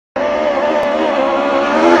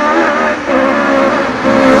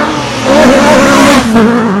That's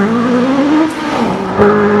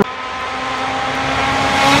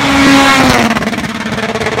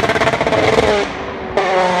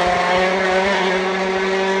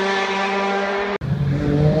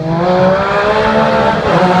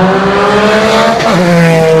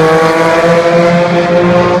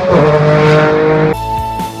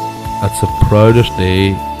the proudest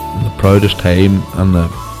day, the proudest time, and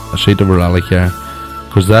I say to Rally here,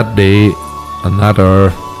 because that day and that hour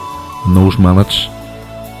and those minutes,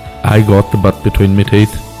 I got the bit between my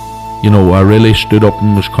teeth. You know, I really stood up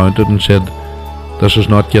and was counted and said, this is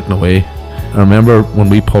not getting away. I remember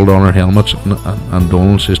when we pulled on our helmets and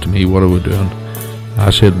Donald says to me, what are we doing?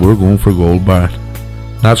 I said, we're going for gold, Barrett.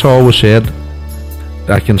 That's all we said.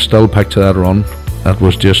 I can still picture that run. That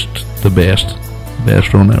was just the best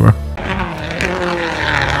run ever.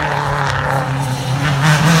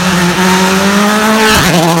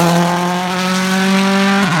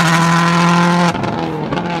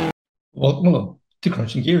 Welcome along to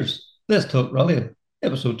Crunching Gears. Let's Talk Rallying,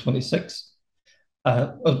 episode 26.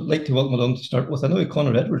 I'd like to welcome along to start with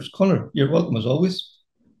Conor Edwards. Conor, you're welcome as always.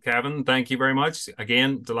 Kevin, thank you very much.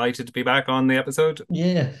 Again, delighted to be back on the episode.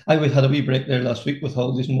 Yeah, I had a wee break there last week with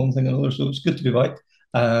holidays and one thing and another, so it's good to be back.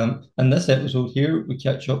 In this episode here, we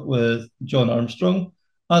catch up with John Armstrong,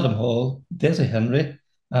 Adam Hall, Desi Henry.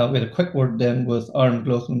 We had a quick word then with Aaron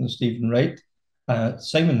McLaughlin and Stephen Wright,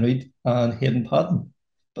 Simon Reid and Hayden Patton.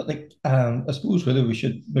 But I suppose really we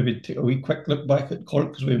should maybe take a wee quick look back at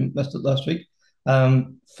Cork because we missed it last week.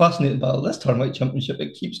 Fascinated battle. This Tarmac Championship,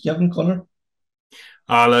 it keeps giving, Conor.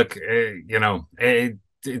 Look,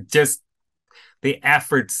 just the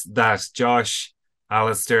efforts that Josh,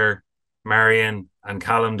 Alistair, Marion and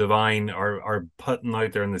Callum Devine are putting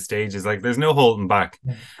out there on the stages, like there's no holding back.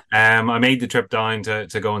 I made the trip down to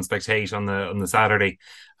go and spectate on the Saturday,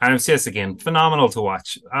 and it's just again phenomenal to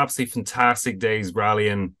watch. Absolutely fantastic days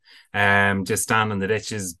rallying, just standing in the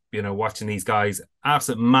ditches, watching these guys.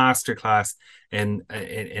 Absolute masterclass in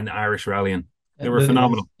Irish rallying. They were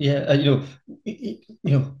phenomenal. Yeah,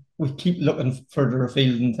 we keep looking further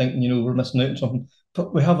afield and thinking, we're missing out on something,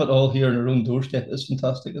 but we have it all here on our own doorstep. It's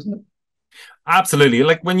fantastic, isn't it? Absolutely.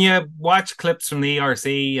 Like when you watch clips from the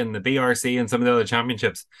ERC and the BRC and some of the other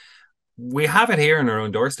championships, we have it here on our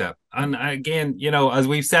own doorstep. And again, as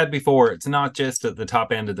we've said before, it's not just at the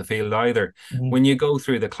top end of the field either. Mm-hmm. When you go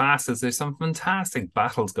through the classes, there's some fantastic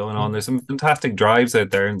battles going on. There's some fantastic drives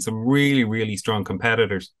out there and some really, really strong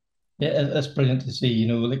competitors. Yeah, it's brilliant to see,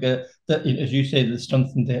 as you say, the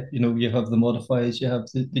strength and depth, you have the modifiers, you have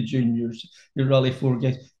the juniors, your Rally 4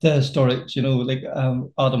 guys, the historics,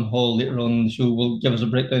 Adam Hall later on in the show will give us a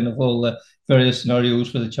breakdown of all the various scenarios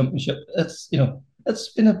for the championship. It's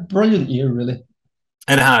been a brilliant year, really.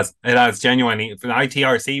 It has genuinely, from the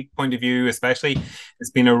ITRC point of view especially, it's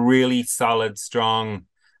been a really solid, strong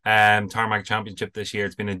Tarmac Championship this year.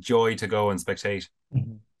 It's been a joy to go and spectate.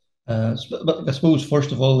 Mm-hmm. But I suppose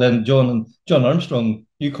first of all, then John Armstrong,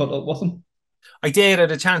 you caught up with him. I did. I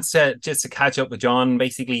had a chance to catch up with John,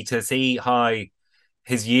 basically to see how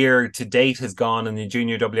his year to date has gone in the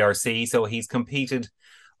junior WRC. So he's competed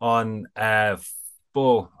on I've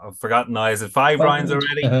forgotten now. Is it 5 rounds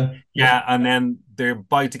already? Uh-huh. Yeah, and then they're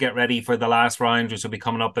about to get ready for the last round, which will be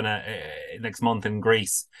coming up in next month in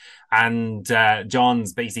Greece. And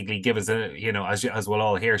John's basically give us as we'll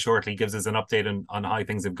all hear shortly, gives us an update on how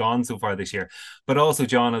things have gone so far this year. But also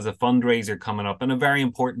John has a fundraiser coming up, and a very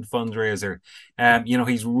important fundraiser.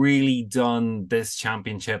 He's really done this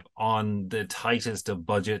championship on the tightest of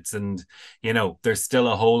budgets, and there's still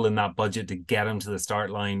a hole in that budget to get him to the start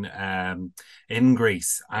line in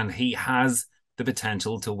Greece, and he has the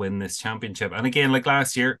potential to win this championship. And again, like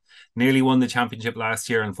last year, nearly won the championship last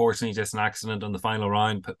year. Unfortunately, just an accident on the final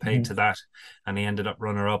round paid to that, and he ended up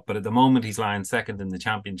runner-up. But at the moment, he's lying second in the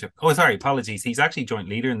championship. Oh, sorry, apologies. He's actually joint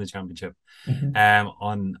leader in the championship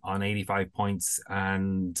on 85 points.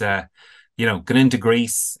 And, going into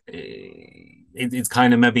Greece, it's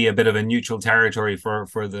kind of maybe a bit of a neutral territory for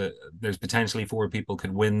there's potentially 4 people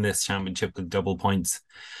could win this championship with double points.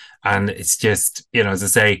 And it's just, as I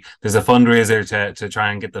say, there's a fundraiser to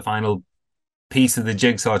try and get the final piece of the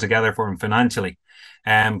jigsaw together for him financially.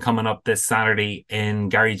 Coming up this Saturday in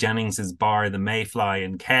Gary Jennings's bar, the Mayfly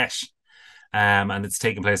in Kesh. And it's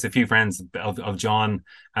taking place. A few friends of John,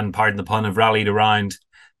 and pardon the pun, have rallied around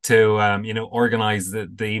to, organise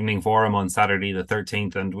the evening for him on Saturday the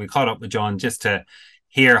 13th. And we caught up with John just to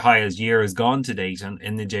hear how his year has gone to date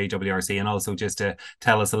in the JWRC, and also just to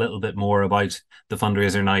tell us a little bit more about the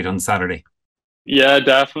fundraiser night on Saturday. Yeah,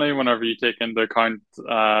 definitely. Whenever you take into account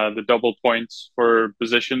the double points for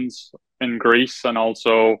positions in Greece, and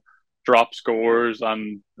also drop scores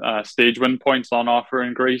and stage win points on offer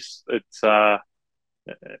in Greece, it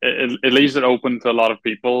leaves it open to a lot of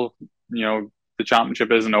people. The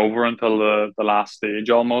championship isn't over until the last stage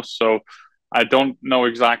almost. So I don't know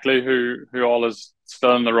exactly who all is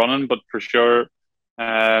still in the running, but for sure,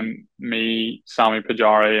 me, Sami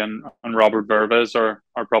Pajari, and Robert Verves are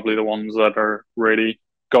probably the ones that are really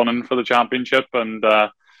gunning for the championship. And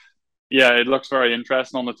yeah, it looks very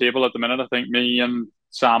interesting on the table at the minute. I think me and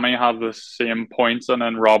Sami have the same points, and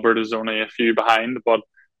then Robert is only a few behind. But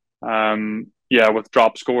yeah, with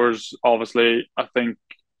drop scores, obviously, I think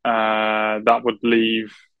that would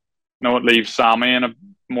leave it leaves Sami in a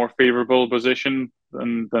more favourable position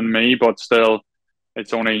than me. But still,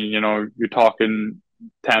 it's only you're talking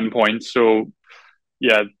 10 points. So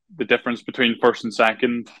yeah, the difference between first and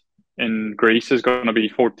second in Greece is going to be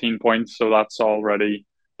 14 points. So that's already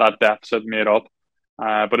that deficit made up.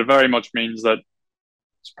 But it very much means that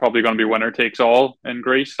it's probably going to be winner takes all in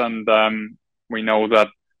Greece, and we know that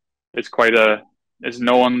it's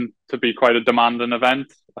known to be quite a demanding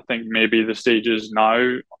event. I think maybe the stages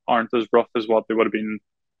now aren't as rough as what they would have been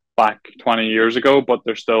back 20 years ago, but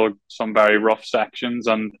there's still some very rough sections.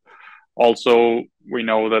 And also, we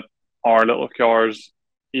know that our little cars,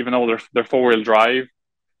 even though they're four-wheel drive,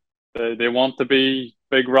 they want to be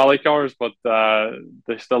big rally cars, but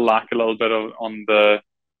they still lack a little bit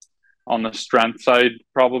on the strength side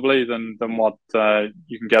probably than what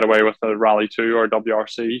you can get away with a Rally 2 or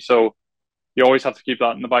WRC. So you always have to keep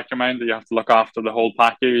that in the back of your mind, that you have to look after the whole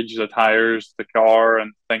package, the tires, the car,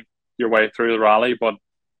 and think your way through the rally. But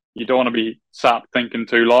you don't want to be sat thinking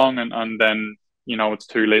too long, and then it's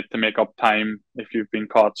too late to make up time if you've been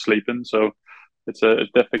caught sleeping. So it's a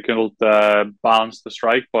difficult balance to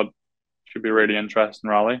strike, but should be really interesting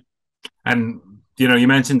rally. And you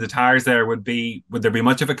mentioned the tires there. Would there be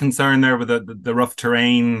much of a concern there with the rough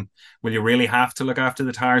terrain? Will you really have to look after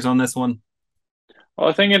the tires on this one? Well,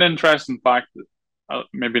 I think an interesting fact,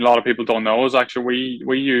 maybe a lot of people don't know, is actually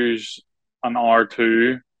we use an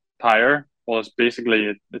R2 tire. Well,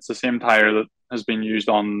 it's the same tire that has been used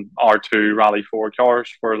on R2 Rally 4 cars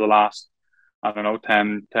for the last, I don't know,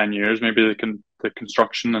 10 years, maybe the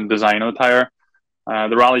construction and design of the tire.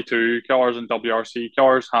 The Rally 2 cars and WRC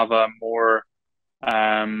cars have a more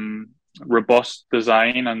robust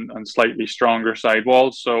design and slightly stronger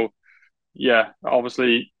sidewalls. So yeah,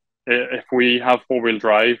 obviously, if we have four-wheel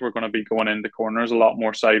drive, we're going to be going into corners a lot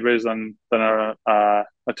more sideways than a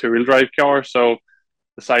two-wheel drive car. So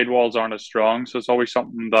the sidewalls aren't as strong. So it's always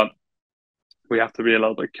something that we have to be a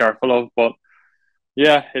little bit careful of. But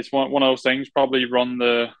yeah, it's one of those things. Probably run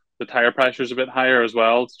the tire pressures a bit higher as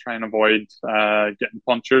well to try and avoid getting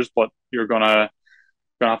punctures. But you're gonna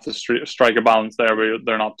have to strike a balance there where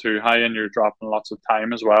they're not too high and you're dropping lots of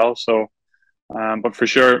time as well. So. But for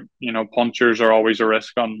sure, punctures are always a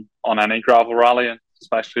risk on any gravel rally, and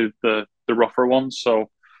especially the rougher ones. So,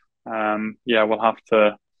 yeah, we'll have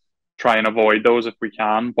to try and avoid those if we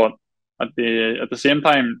can. But at the same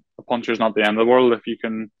time, a puncture is not the end of the world if you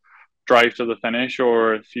can drive to the finish,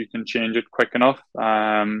 or if you can change it quick enough.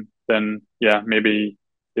 Then yeah, maybe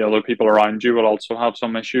the other people around you will also have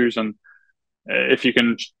some issues, and if you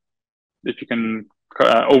can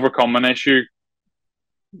overcome an issue.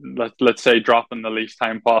 Let's say dropping the least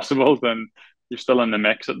time possible, then you're still in the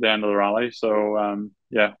mix at the end of the rally. So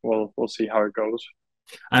yeah, we'll see how it goes.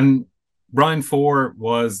 And round 4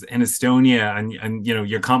 was in Estonia, and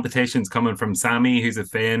your competition's coming from Sami, who's a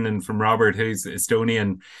Finn, and from Robert, who's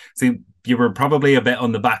Estonian. So you were probably a bit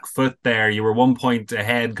on the back foot there. You were 1 point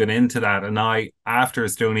ahead going into that, and now after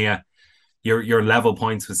Estonia, your level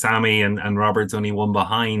points with Sami, and Robert's only one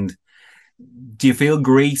behind. Do you feel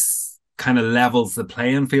Greece kind of levels the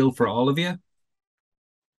playing field for all of you?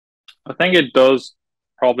 I think it does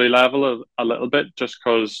probably level a little bit, just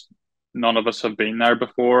because none of us have been there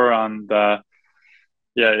before, and yeah,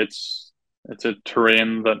 it's a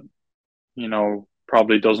terrain that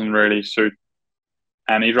probably doesn't really suit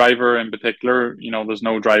any driver in particular. There's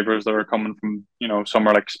no drivers that are coming from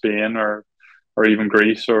somewhere like Spain or even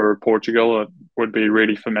Greece or Portugal that would be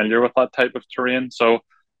really familiar with that type of terrain. So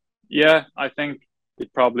yeah, I think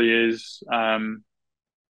it probably is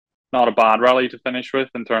not a bad rally to finish with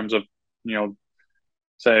in terms of,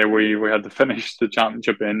 say we had to finish the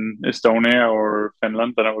championship in Estonia or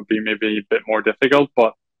Finland, then it would be maybe a bit more difficult.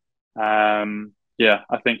 But yeah,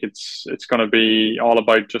 I think it's going to be all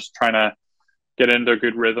about just trying to get into a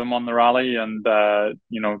good rhythm on the rally, and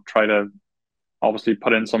try to obviously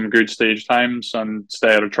put in some good stage times and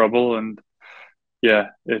stay out of trouble. And yeah,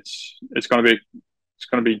 it's going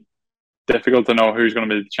to be difficult to know who's going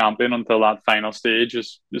to be the champion until that final stage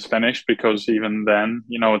is finished, because even then,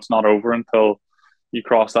 it's not over until you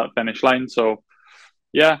cross that finish line. So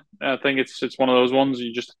yeah, I think it's one of those ones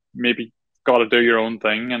you just maybe got to do your own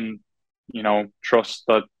thing and trust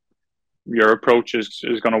that your approach is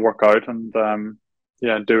going to work out, and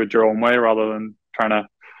do it your own way rather than trying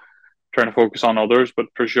to focus on others. But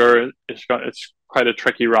for sure, it's quite a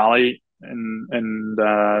tricky rally in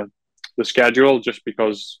the schedule, just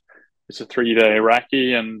because it's a 3-day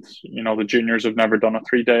recce, and the juniors have never done a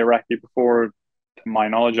 3-day recce before. To my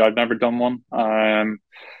knowledge, I've never done one.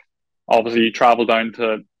 Obviously, you travel down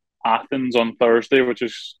to Athens on Thursday, which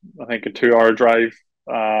is, I think, a 2-hour drive.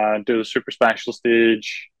 Do the super special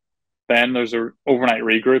stage. Then there's a overnight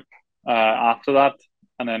regroup after that,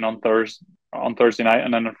 and then on Thursday night,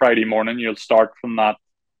 and then on Friday morning, you'll start from that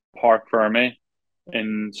Parc Fermé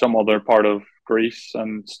in some other part of Greece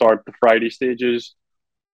and start the Friday stages.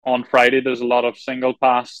 On Friday, there's a lot of single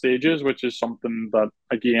pass stages, which is something that,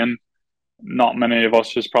 again, not many of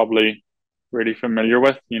us is probably really familiar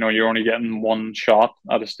with. You're only getting one shot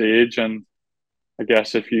at a stage, and I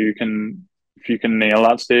guess if you can nail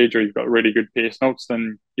that stage, or you've got really good pace notes,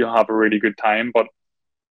 then you'll have a really good time. But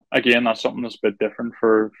again, that's something that's a bit different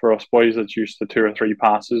for us boys that's used to 2 or 3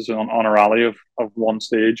 passes on a rally of one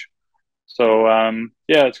stage. So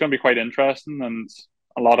it's going to be quite interesting, and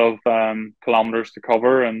a lot of kilometers to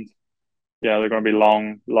cover, and they're going to be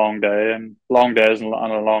long days and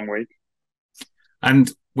a long week.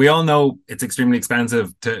 And we all know it's extremely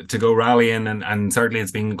expensive to go rallying, and certainly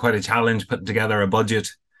it's been quite a challenge putting together a budget,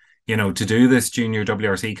 to do this junior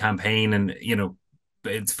WRC campaign. And,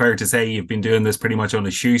 it's fair to say you've been doing this pretty much on a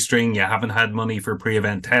shoestring. You haven't had money for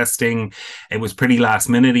pre-event testing. It was pretty last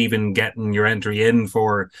minute, even getting your entry in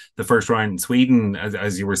for the first round in Sweden,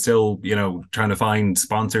 as you were still, trying to find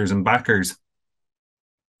sponsors and backers.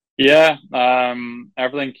 Yeah,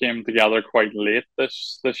 everything came together quite late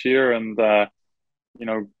this year, and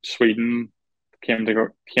Sweden came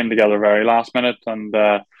together very last minute, and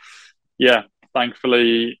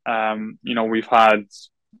thankfully, we've had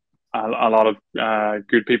a lot of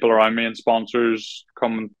good people around me and sponsors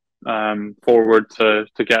come forward to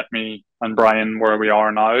get me and Brian where we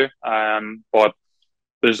are now. But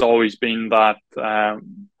there's always been that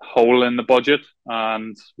hole in the budget,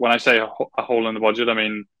 and when I say a hole in the budget, I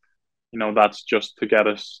mean, that's just to get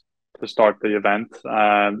us to start the event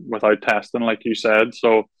without testing, like you said.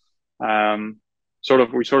 So we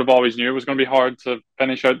sort of always knew it was going to be hard to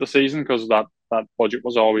finish out the season, because that budget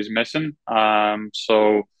was always missing.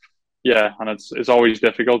 And it's always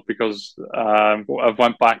difficult, because I've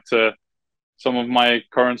went back to some of my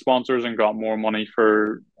current sponsors and got more money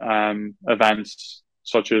for events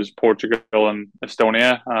such as Portugal and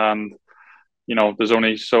Estonia, and there's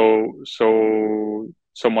only so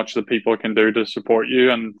much that people can do to support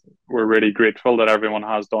you, and we're really grateful that everyone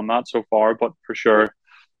has done that so far. But for sure,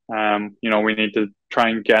 we need to try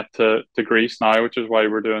and get to Greece now, which is why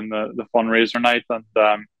we're doing the fundraiser night. And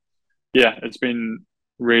it's been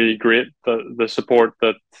really great, the support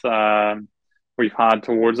that we've had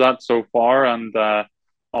towards that so far, and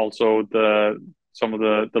also some of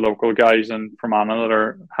the local guys in Fermanagh that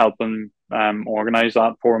are helping organise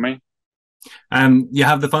that for me. You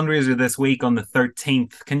have the fundraiser this week on the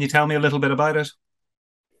 13th. Can you tell me a little bit about it?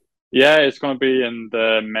 Yeah, it's going to be in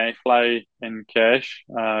the Mayfly in Kesh,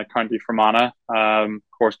 County Fermanagh. Of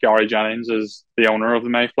course, Gary Jennings is the owner of the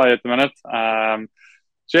Mayfly at the minute.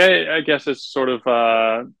 I guess it's sort of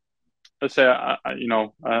let's say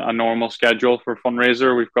a normal schedule for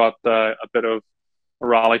fundraiser. We've got a bit of a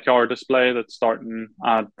rally car display that's starting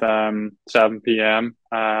at 7 p.m.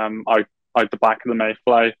 out the back of the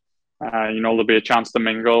Mayfly. There'll be a chance to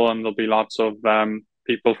mingle, and there'll be lots of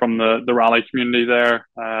people from the rally community there.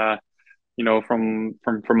 From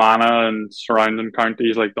Fermanagh and surrounding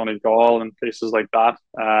counties like Donegal and places like that.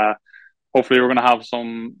 Hopefully, we're going to have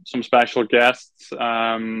some special guests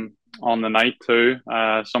on the night too.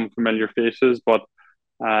 Some familiar faces, but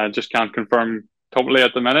just can't confirm totally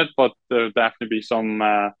at the minute. But there'll definitely be some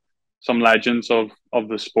legends of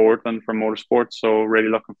the sport and from motorsport. So really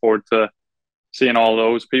looking forward to seeing all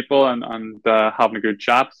those people and having a good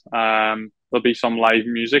chat. There'll be some live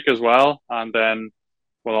music as well, and then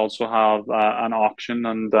we'll also have an auction,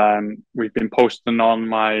 and we've been posting on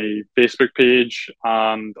my Facebook page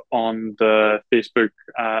and on the Facebook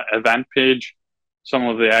event page some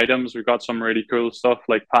of the items. We've got some really cool stuff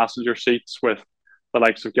like passenger seats with the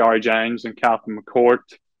likes of Gary Jennings and Catherine McCourt,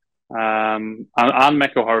 and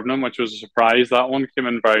Mick O'Hurvenham, which was a surprise. That one came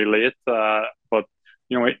in very late, but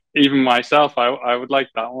even myself, I would like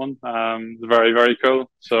that one. Very, very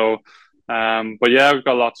cool. So But yeah, we've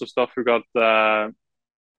got lots of stuff. We've got the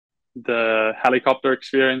helicopter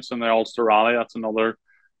experience and the Ulster Rally. That's another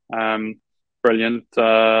brilliant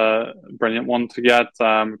one to get.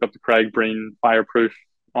 We've got the Craig Breen fireproof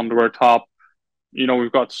underwear top.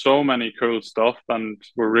 We've got so many cool stuff, and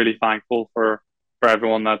we're really thankful for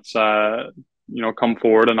everyone that's come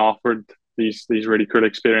forward and offered these really cool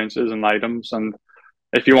experiences and items. And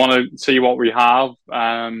if you want to see what we have,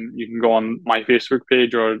 you can go on my Facebook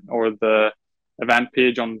page or the event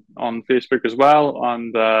page on Facebook as well,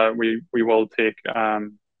 and we will take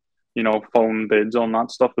phone bids on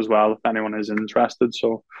that stuff as well if anyone is interested.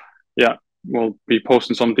 So yeah, we'll be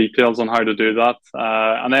posting some details on how to do that,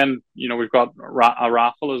 and then we've got a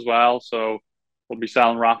raffle as well, so we'll be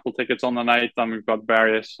selling raffle tickets on the night, and we've got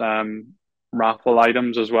various raffle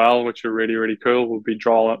items as well, which are really, really cool. We'll be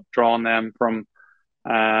drawing them from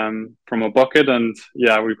a bucket, and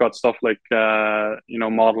yeah, we've got stuff like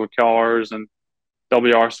model cars and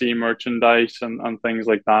WRC merchandise and things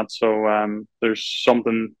like that. So there's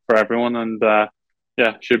something for everyone, and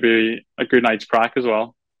yeah, should be a good night's crack as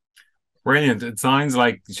well. Brilliant. It sounds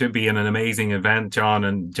like it should be an amazing event, John,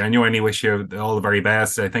 and genuinely wish you all the very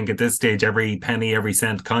best. I think at this stage, every penny, every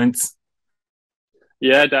cent counts.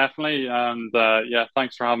 Yeah, definitely. And yeah,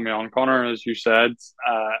 thanks for having me on, Connor. As you said,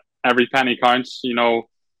 every penny counts.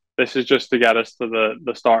 This is just to get us to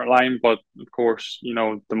the start line. But of course,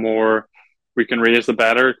 the more we can raise, the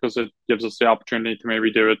better, because it gives us the opportunity to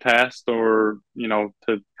maybe do a test or,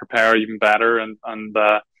 to prepare even better and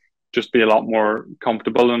just be a lot more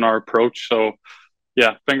comfortable in our approach. So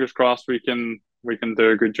yeah, fingers crossed we can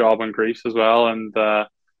do a good job in Greece as well. And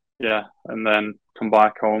yeah, and then come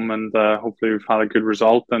back home and hopefully we've had a good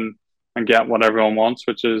result and get what everyone wants,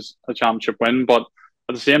 which is a championship win. But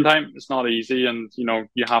at the same time, it's not easy, and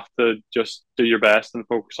you have to just do your best and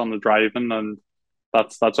focus on the driving, and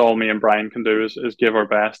that's all me and Brian can do is give our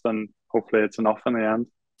best, and hopefully it's enough in the end.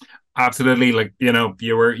 Absolutely. Like,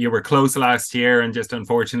 you were close last year, and just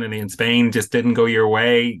unfortunately in Spain just didn't go your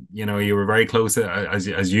way. You were very close, as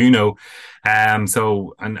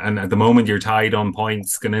so and at the moment you're tied on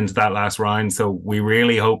points going into that last round. So we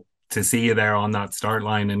really hope to see you there on that start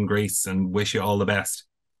line in Greece, and wish you all the best.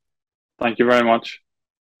 Thank you very much.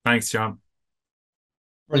 Thanks, John.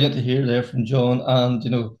 Brilliant to hear there from John. And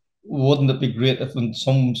wouldn't it be great if in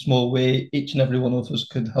some small way each and every one of us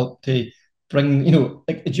could help to bring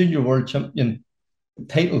a junior world champion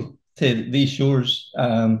title to these shores.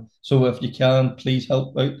 So if you can, please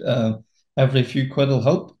help out. Every few quid will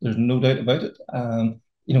help. There's no doubt about it.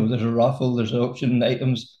 There's a raffle, there's auction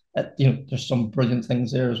items. There's some brilliant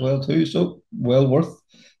things there as well too. So well worth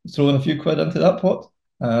throwing a few quid into that pot.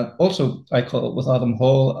 Also, I caught up with Adam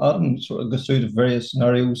Hall. Adam sort of goes through the various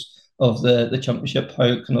scenarios of the championship, how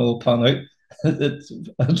it can all pan out.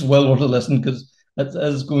 It's well worth a listen, because it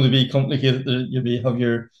is going to be complicated. You may have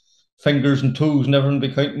your fingers and toes and everything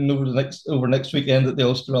be counting over next weekend at the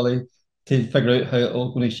Ulster Rally to figure out how it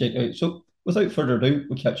all going to shake out. So without further ado,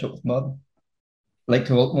 we'll catch up with Adam. I'd like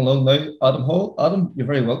to welcome along now Adam Hall. Adam, you're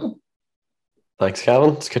very welcome. Thanks,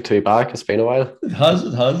 Kevin. It's good to be back. It's been a while. It has.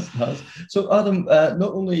 So, Adam,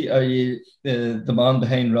 not only are you the man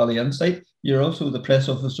behind Rally Insight, you're also the press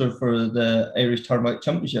officer for the Irish Tarmac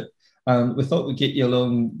Championship. And we thought we'd get you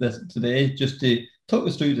along today just to talk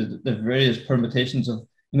us through the various permutations of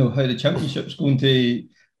how the championship's going to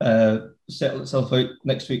settle itself out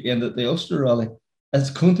next weekend at the Ulster Rally. It's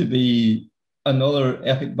going to be another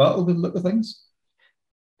epic battle with the look of things.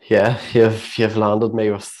 Yeah, you've landed me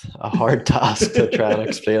with a hard task to try and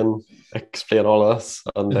explain all this,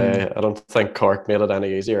 and I don't think Cork made it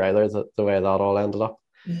any easier either. The way that all ended up.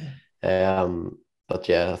 Yeah. But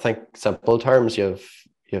yeah, I think simple terms, you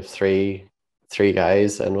have three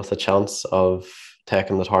guys in with a chance of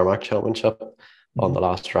taking the Tarmac Championship on the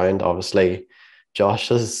last round. Obviously, Josh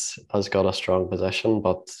has got a strong position,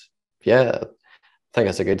 but yeah, I think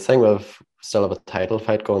it's a good thing. We've still have a title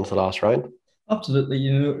fight going to the last round. Absolutely.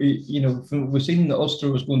 We've seen that Ulster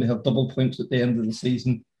was going to have double points at the end of the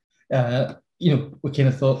season. We kind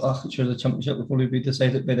of thought, sure, the championship will probably be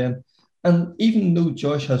decided by then. And even though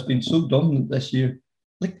Josh has been so dominant this year,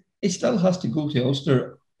 he still has to go to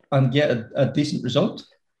Ulster and get a decent result.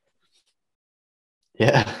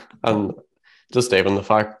 Yeah, and just even the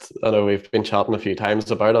fact, I know we've been chatting a few times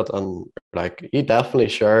about it, and you definitely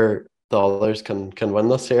sure the others can win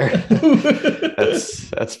this year.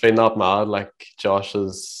 It's been that mad. Josh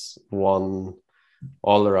has won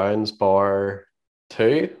all the rounds bar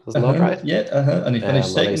 2, isn't that right? Yeah, and he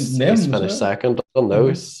finished second. He's finished second on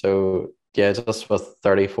those. So yeah, just with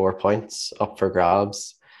 34 points up for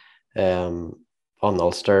grabs. On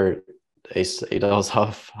Ulster, he does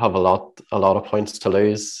have a lot of points to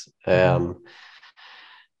lose. But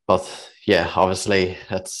yeah, obviously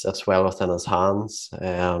it's well within his hands.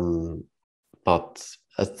 But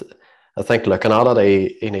I think looking at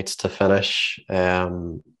it, he needs to finish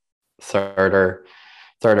third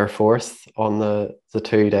or fourth on the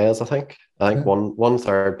 2 days. I think one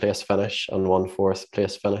third place finish and one fourth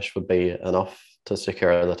place finish would be enough to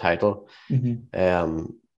secure the title.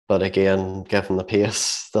 But again, given the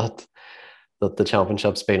pace that the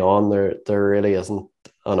championship's been on, there really isn't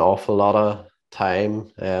an awful lot of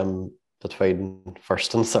time between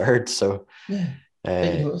first and third. So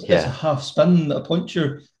it's a half spin, a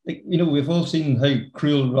puncture. We've all seen how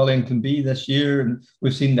cruel rallying can be this year, and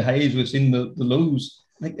we've seen the highs, we've seen the lows.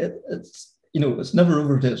 It's never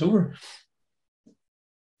over till it's over.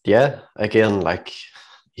 Yeah, again,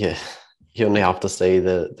 you only have to say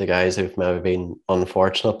the guys who've maybe been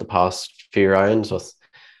unfortunate the past few rounds with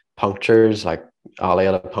punctures. Like Ali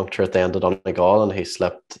had a puncture at the end of Donegal, and he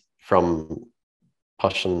slipped from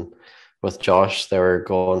pushing with Josh. They were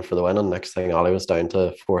going for the win, and next thing Ali was down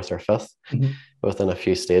to fourth or fifth within a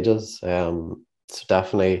few stages. So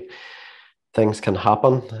definitely things can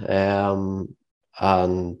happen.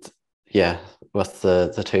 And yeah, with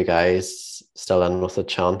the two guys still in with a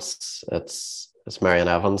chance, it's Marion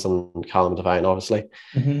Evans and Callum Devine, obviously.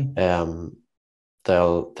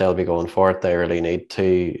 They'll be going for it. They really need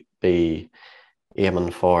to be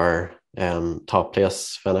aiming for top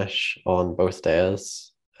place finish on both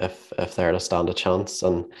days if they're to stand a chance.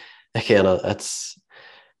 And again, it's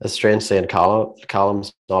strange saying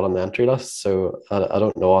Callum's not on the entry list, so I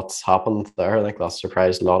don't know what's happened there. I think that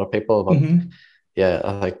surprised a lot of people, but yeah,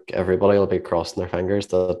 I think everybody will be crossing their fingers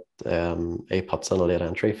that he puts in a late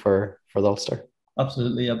entry for the Ulster.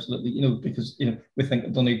 Absolutely. Because we think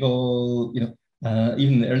of Donegal,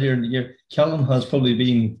 even earlier in the year, Callum has probably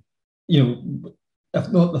been, if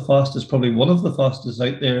not the fastest, probably one of the fastest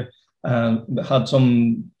out there. But had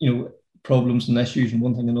some, problems and issues and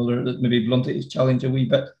one thing and another that maybe blunted his challenge a wee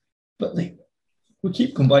bit. But we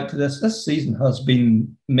keep coming back to this. This season has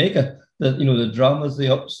been mega. The dramas,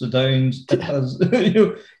 the ups, the downs. It has,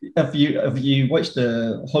 if you watched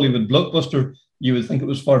the Hollywood blockbuster, you would think it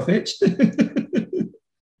was far-fetched.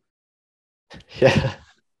 Yeah,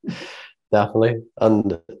 definitely.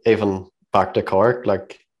 And even back to Cork,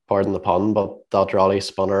 pardon the pun, but that rally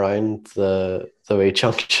spun around the wee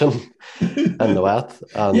junction in the wet,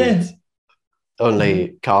 and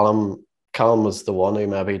only Callum was the one who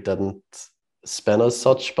maybe didn't spin as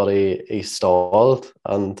such, but he stalled,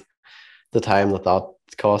 and the time that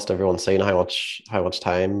cost, everyone's seen how much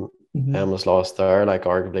time was lost there.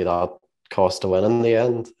 Arguably that cost a win in the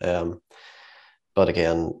end. But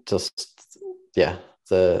again, just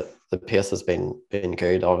the pace has been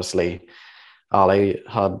good. Obviously, Ali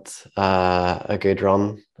had a good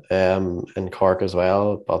run in Cork as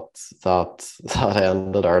well, but that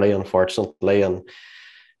ended early, unfortunately,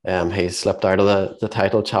 and he slipped out of the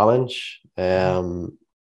title challenge.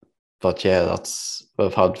 But yeah,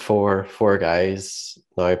 we've had four guys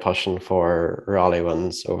now pushing for rally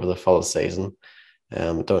wins over the full season.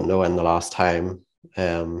 Don't know when the last time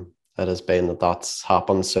it has been that's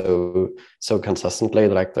happened so consistently.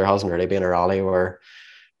 There hasn't really been a rally where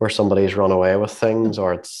somebody's run away with things,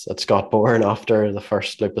 or it's got boring after the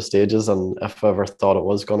first loop of stages, and if I ever thought it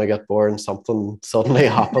was going to get boring, something suddenly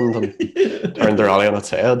happened and turned the rally on its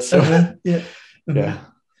head. So yeah.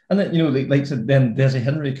 And then, like said, then Dessie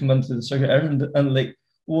Henry came into the Circuit Ireland and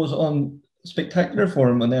was on spectacular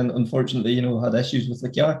form, and then unfortunately, had issues with the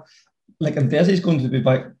car. And Dessie's going to be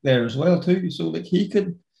back there as well too. So he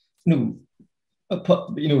could, he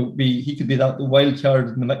could be the wild card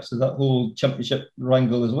in the mix of that whole championship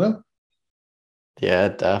wrangle as well. Yeah,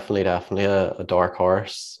 definitely a dark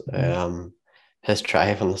horse. His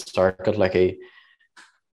drive on the circuit,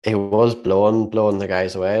 he was blowing the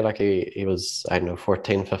guys away. He was,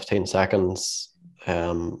 14, 15 seconds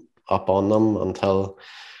up on them until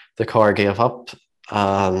the car gave up.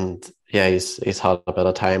 And yeah, he's had a bit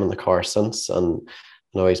of time in the car since, and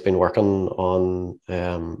he's been working on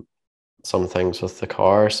some things with the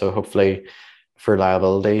car. So hopefully for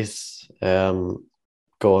liabilities going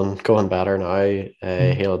better now,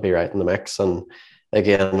 he'll be right in the mix. And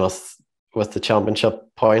again, with the championship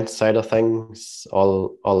points side of things,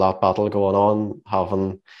 all that battle going on,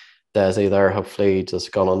 having Dessie there hopefully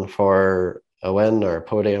just gone on for a win or a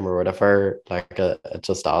podium or whatever, it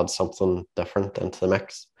just adds something different into the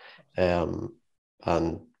mix. And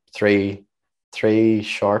three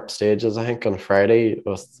sharp stages, I think, on Friday,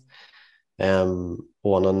 with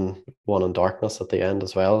one in darkness at the end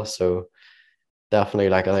as well. So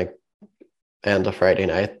definitely, I think end of Friday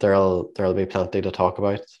night, there'll be plenty to talk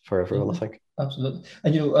about for everyone, I think. Absolutely.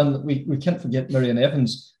 And and we can't forget Marion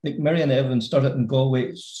Evans. Like Marion Evans started in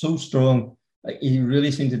Galway so strong. Like he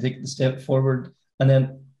really seemed to take the step forward. And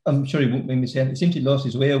then I'm sure he won't mind me saying it seemed he lost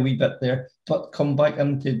his way a wee bit there, but come back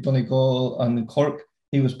into Donegal and Cork,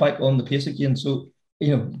 he was back on the pace again. So,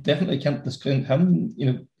 definitely can't discount him,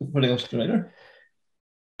 for the Ulster Rider.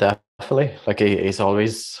 Definitely. Like he's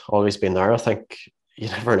always been there. I think you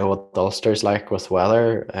never know what the Ulster's like with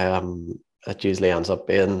weather. It usually ends up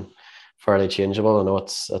being fairly changeable. I know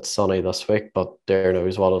it's sunny this week, but there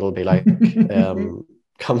knows what it'll be like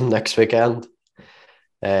come next weekend.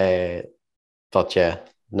 But yeah,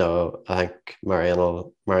 no, I think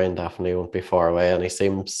Marion definitely won't be far away, and he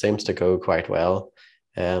seems to go quite well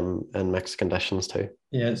in mixed conditions too.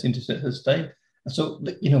 Yeah, it seems to fit his style. So,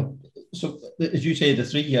 so as you say, the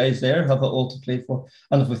three guys there have it all to play for.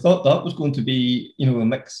 And if we thought that was going to be, a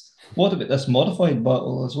mix, what about this modified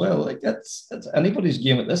battle as well? Like it's anybody's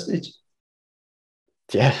game at this stage.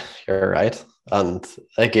 Yeah, you're right. And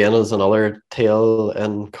again, as another tale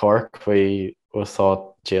in Cork, we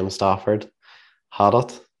thought James Stafford had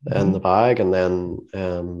it in the bag, and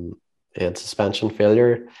then he had suspension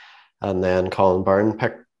failure, and then Colin Byrne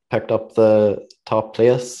picked up the top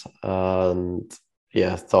place, and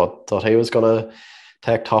yeah, thought he was gonna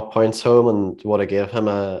take top points home and would have gave him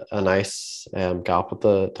a nice gap at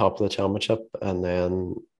the top of the championship. And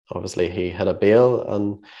then obviously he hit a bail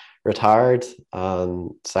and retired,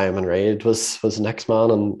 and Simon Reid was the next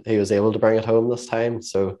man, and he was able to bring it home this time.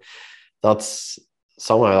 So that's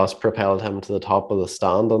propelled him to the top of the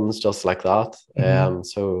standings just like that.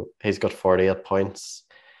 So he's got 48 points.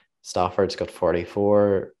 Stafford's got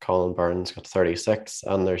 44, Colin Byrne's got 36,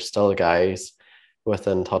 and there's still guys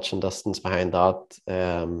within touch and distance behind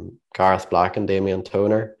that. Gareth Black and Damien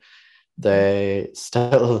Toner, they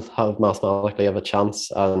still mathematically have a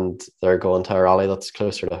chance, and they're going to a rally that's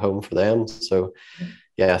closer to home for them. So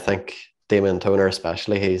yeah, I think Damien Toner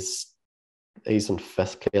especially, he's in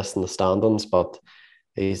 5th place in the standings, but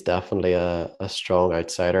he's definitely a strong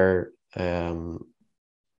outsider.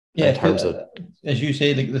 Yeah, in terms of, as you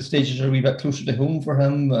say, like the stages are a wee bit closer to home for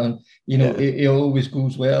him, and he always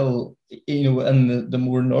goes well, in the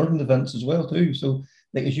more northern events as well too. So,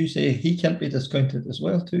 like as you say, he can't be discounted as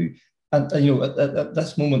well too. And at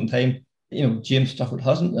this moment in time, James Stafford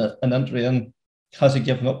hasn't an entry in. Has he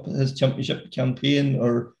given up his championship campaign,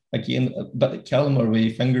 or again a bit like Callum, are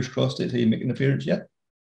we fingers crossed that he make an appearance yet?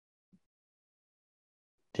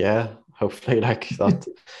 Yeah, hopefully like that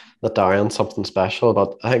Darren's something special.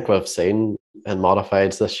 But I think we've seen in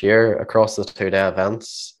modifieds this year across the 2-day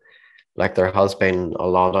events, like there has been a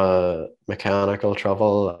lot of mechanical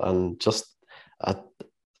trouble, and just I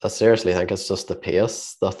seriously think it's just the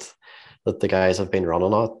pace that the guys have been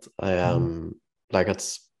running at. Like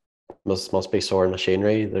it's must be sore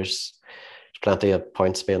machinery. There's plenty of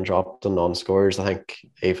points being dropped and non-scores. I think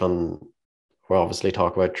even we'll obviously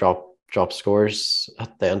talk about drop scores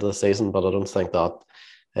at the end of the season, but I don't think that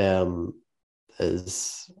I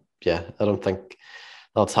don't think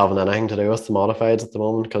that's having anything to do with the modifieds at the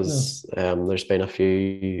moment, because there's been a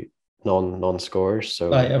few non-scores.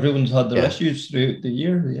 So everyone's had their issues throughout the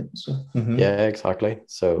year. So. Yeah, exactly.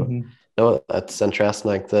 So no, it's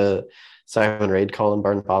interesting. Like the Simon Reid Colin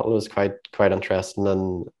Byrne battle was quite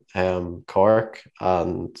interesting in Cork,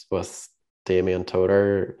 and with Damien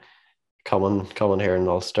Toder coming here in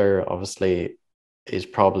Ulster, obviously he's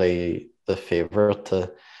probably the favourite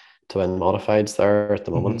to win modifieds there at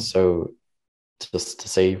the moment. So just to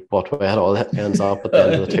see what way it all ends up at the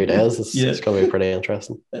end of the 2 days, it's going to be pretty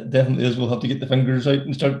interesting. It definitely is. We'll have to get the fingers out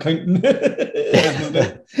and start counting.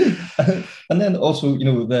 And then also,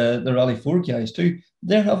 the Rally 4 guys too,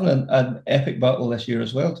 they're having an epic battle this year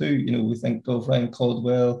as well too. We think of Ryan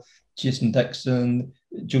Caldwell, Jason Dixon,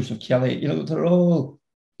 Joseph Kelly. They're all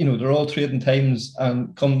trading times,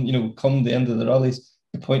 and come the end of the rallies,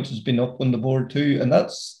 the points has been up on the board too, and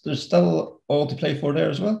there's still all to play for there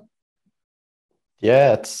as well.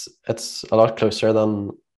 Yeah, it's a lot closer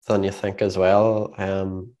than you think as well.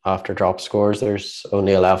 After drop scores, there's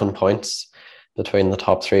only 11 points between the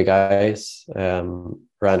top 3 guys.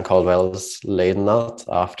 Ryan Caldwell is leading that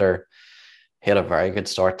after he had a very good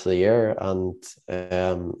start to the year, and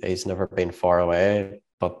he's never been far away.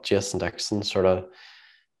 But Jason Dixon sort of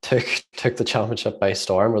took the championship by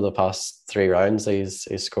storm over the past 3 rounds. He's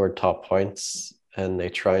scored top points in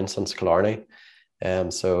each round since Killarney.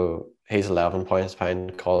 So he's 11 points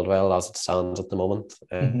behind Caldwell as it stands at the moment.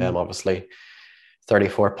 Obviously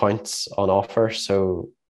 34 points on offer. So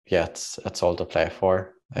yeah, it's all to play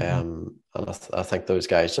for. And I think those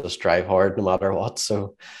guys just drive hard no matter what.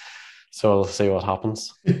 So So we'll see what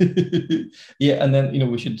happens. Yeah, and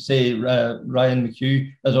then we should say Ryan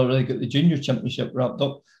McHugh has already got the junior championship wrapped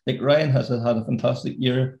up. Like Ryan has had a fantastic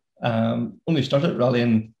year. Only started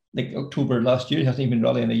rallying like October last year. He hasn't even been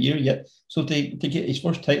rallying a year yet. So to get his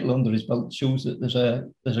first title under his belt shows that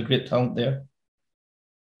there's a great talent there.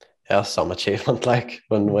 Yeah, some achievement like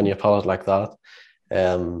when you pull it like that.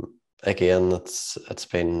 Again, it's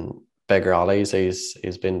been big rallies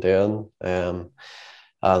he's been doing.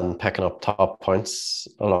 And picking up top points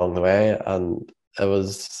along the way, and it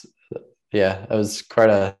was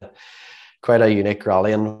quite a unique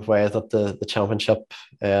rallying way that the championship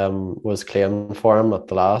was claimed for him at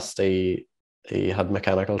the last. He had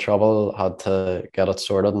mechanical trouble, had to get it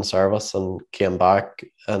sorted in service, and came back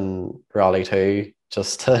in Rally 2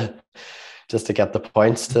 just to get the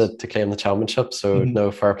points to claim the championship. So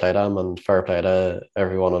no, fair play to him, and fair play to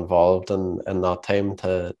everyone involved in that time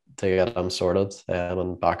to get them sorted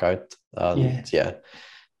and back out. And to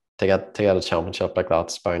get a championship like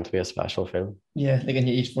that's bound to be a special feeling. Yeah, like in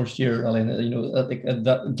his first year, Alan,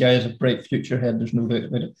 that guy has a bright future ahead. There's no doubt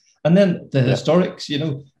about it. And then the historics,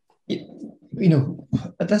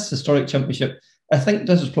 this historic championship, I think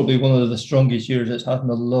this is probably one of the strongest years it's had in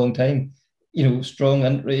a long time. Strong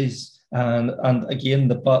entries, and again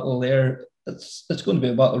the battle there. It's going to be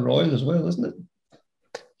a battle royal as well, isn't it?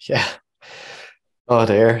 Yeah. Oh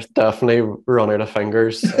dear, definitely run out of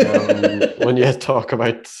fingers. When you talk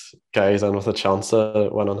about guys in with a chance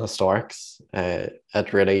of winning historics,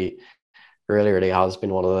 it really, really, really has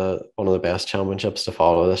been one of the best championships to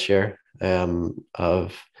follow this year.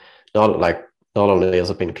 Of not only has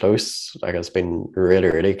it been close, like it's been really,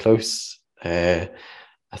 really close.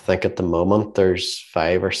 I think at the moment there's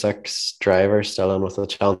 5 or 6 drivers still in with a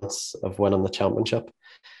chance of winning the championship.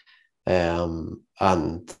 And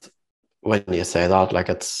when you say that, like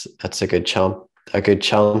it's a good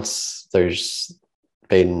chance. There's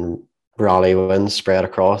been rally wins spread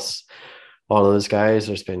across all of those guys.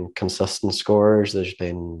 There's been consistent scores. There's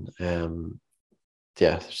been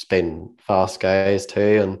there's been fast guys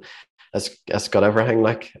too, and it's got everything.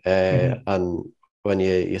 Like and when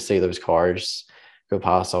you see those cars go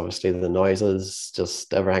past, obviously the noises,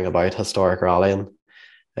 just everything about historic rallying.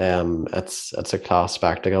 It's a class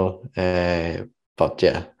spectacle. But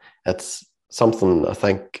yeah, it's something I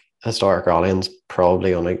think historic rallying's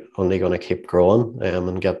probably only going to keep growing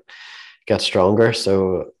and get stronger.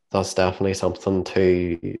 So that's definitely something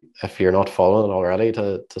to, if you're not following it already,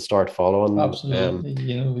 to start following.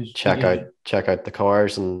 Absolutely. Check out the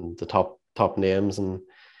cars and the top names, and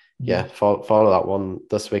follow that one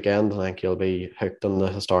this weekend. I think you'll be hooked on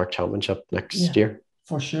the historic championship next year.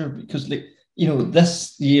 For sure, because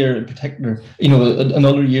this year in particular, in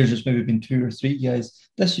other years it's maybe been 2 or 3 guys.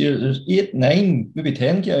 This year there's 8, 9, maybe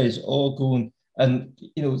 10 guys all going, and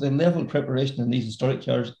the level of preparation in these historic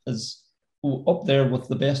cars is up there with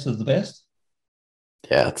the best of the best.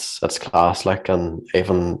 Yeah, it's class. Like, and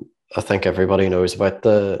even I think everybody knows about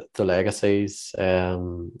the legacies.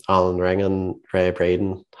 Alan Ring and Ray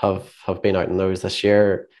Braden have been out in those this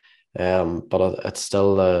year, but it's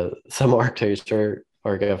still the Mark IIs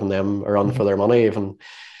are giving them a run for their money, even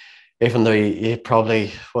though you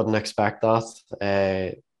probably wouldn't expect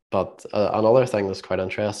that. But another thing that's quite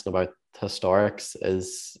interesting about historics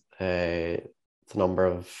is the number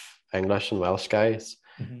of English and Welsh guys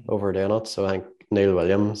overdoing it. So I think Neil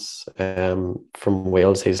Williams from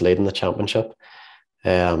Wales, he's leading the championship,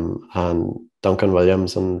 and Duncan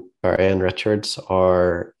Williams and Barry Richards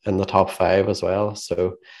are in the top 5 as well.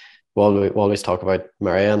 So we'll always talk about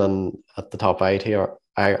Marion and at the top 8 here,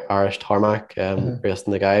 Irish tarmac,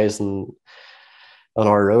 racing the guys and on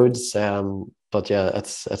our roads. But yeah,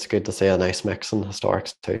 it's good to see a nice mix in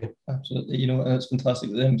historics too. Absolutely, and it's fantastic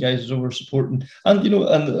that them guys are over supporting, and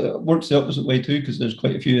and it works the opposite way too, because there's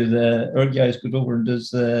quite a few of our guys go over and does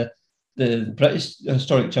the British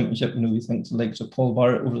Historic Championship. We think the likes of Paul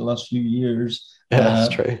Barrett over the last few years. Yeah,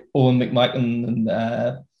 that's true. Owen McMacken and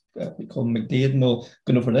we call him McDade and all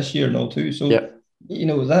going over this year and all too. So that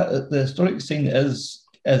the historic scene is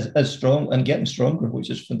strong and getting stronger, which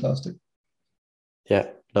is fantastic. Yeah.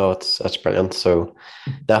 No, it's brilliant. So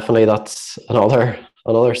definitely that's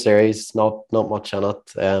another series, not much in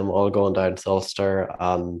it. All going down to Ulster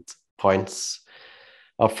and points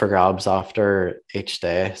up for grabs after each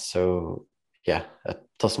day. So yeah, it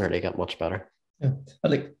doesn't really get much better. Yeah.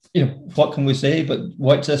 What can we say? But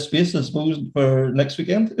watch this space, I suppose, for next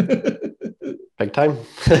weekend. Big time.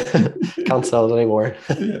 Can't sell it anymore.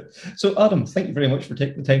 Yeah. So Adam, thank you very much for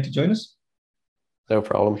taking the time to join us. No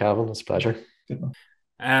problem, Kevin. It's a pleasure. Good one.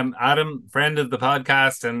 Adam, friend of the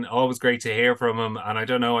podcast, and always great to hear from him. And I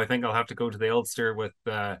don't know, I think I'll have to go to the Ulster with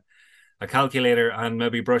a calculator and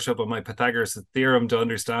maybe brush up on my Pythagoras theorem to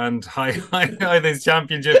understand how this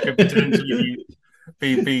championship could potentially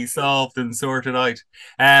be solved and sorted out.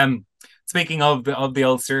 Speaking of the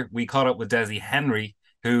Ulster, we caught up with Desi Henry,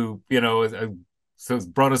 who, you know, so it's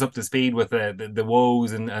brought us up to speed with the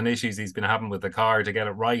woes and issues he's been having with the car to get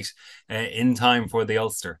it right in time for the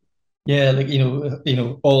Ulster. Yeah, like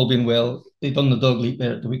all being well, they done the dog leap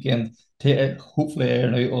there at the weekend to hopefully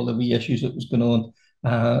iron out all the wee issues that was going on.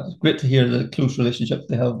 It's great to hear the close relationship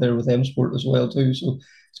they have there with M Sport as well too. So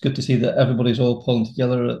it's good to see that everybody's all pulling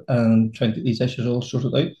together and trying to get these issues all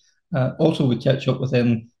sorted out. Also, we catch up with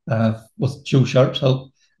Joe Sharp's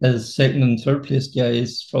help. As second and third place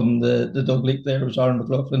guys from the dog league there was Aaron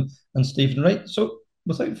McLaughlin and Stephen Wright. So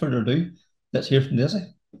without further ado, let's hear from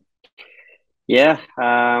Desi. Yeah,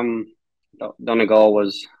 Donegal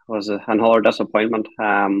was another disappointment.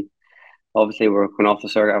 Obviously, we were going off the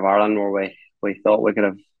circuit of Ireland where we thought we could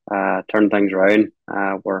have turned things around.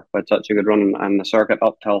 We had such a good run on the circuit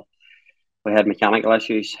up till we had mechanical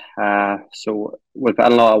issues. So we put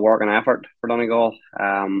in a lot of work and effort for Donegal.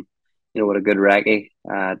 With a good recce,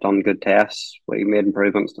 done good tests. We made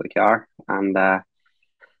improvements to the car, and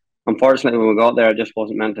unfortunately, when we got there, it just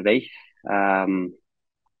wasn't meant to be.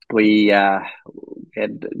 We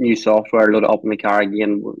had new software loaded up in the car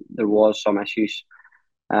again. There was some issues,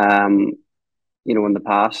 in the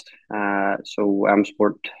past. So M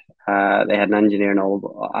Sport, they had an engineer and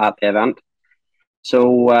all at the event.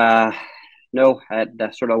 So no,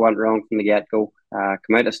 it sort of went wrong from the get-go.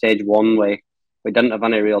 Come out of stage one, we didn't have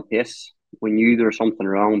any real pace. We knew there was something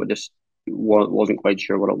wrong, but just wasn't quite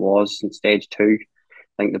sure what it was. In stage two,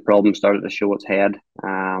 I think the problem started to show its head.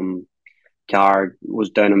 Car was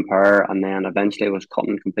down in power, and then eventually was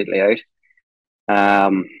cutting completely out.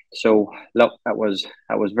 So look, it was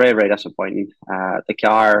very, very disappointing. The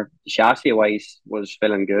car chassis wise was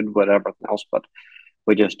feeling good with everything else, but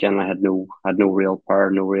we just generally had no real power,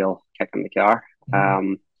 no real kick in the car.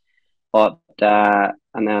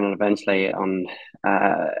 And then eventually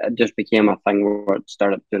it just became a thing where it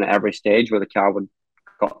started doing it every stage where the car would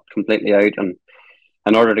cut completely out, and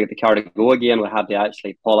in order to get the car to go again, we had to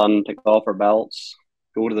actually pull in, take off our belts,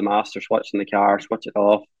 go to the master switch in the car, switch it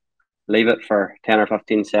off, leave it for 10 or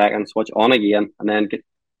 15 seconds, switch on again, and then get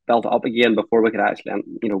belt it up again before we could actually,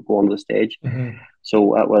 go on the stage. Mm-hmm.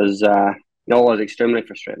 So it was extremely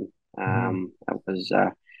frustrating. It was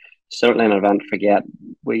certainly an event to forget.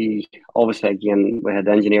 We obviously, again, we had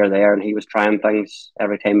the engineer there, and he was trying things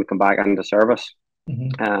every time we come back into service.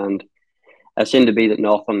 Mm-hmm. And it seemed to be that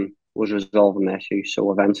nothing was resolving the issue.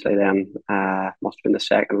 So eventually then, must have been the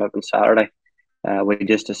second look on Saturday, we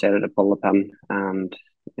just decided to pull the pin and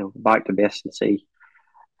back to base and see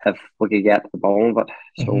if we could get to the bottom of it.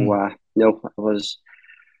 Mm-hmm. So it was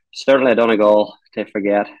certainly a Donegal to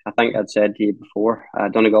forget. I think I'd said to you before,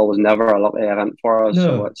 Donegal was never a lucky event for us. No.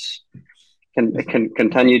 So it can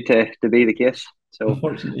continue to be the case. So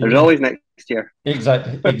there's always next year.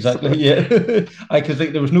 Exactly. Yeah. I could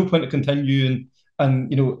think there was no point to continue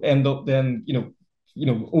and end up then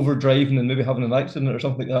overdriving and maybe having an accident or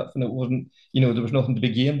something like that, and it wasn't, there was nothing to be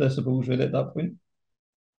gained, I suppose, really at that point.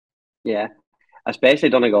 Yeah, especially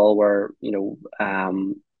Donegal, where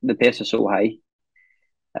the pace is so high,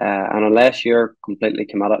 and unless you're completely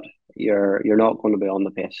committed, you're not going to be on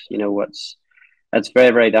the pace. It's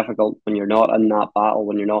very, very difficult when you're not in that battle,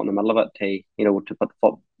 when you're not in the middle of it, to put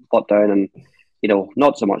the foot down and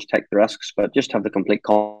not so much take the risks, but just have the complete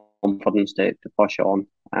confidence to push on.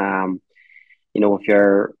 If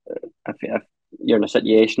you're in a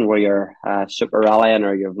situation where you're super rallying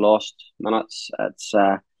or you've lost minutes, it's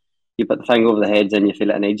you put the thing over the heads and you feel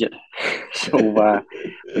it in Egypt. So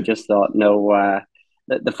we just thought, no,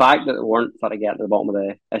 the fact that we weren't fit to get to the bottom of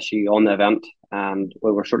the issue on the event, and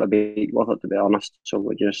we were sort of beat with it, to be honest. So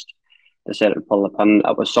we just decided to pull the pin.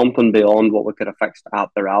 It was something beyond what we could have fixed at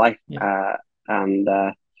the rally. Yeah. And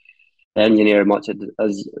the engineer much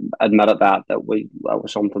has admitted that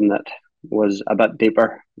was something that was a bit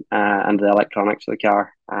deeper into the electronics of the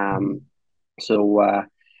car. So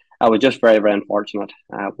I was just very, very unfortunate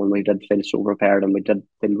when we did feel so prepared, and we did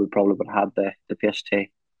feel we probably would have had the pace to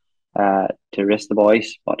race the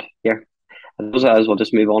boys. But here, as we'll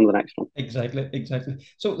just move on to the next one. Exactly.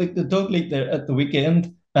 So, like the dog league there at the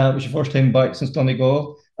weekend, was your first time back since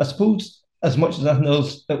Donegal. I suppose, as much as anything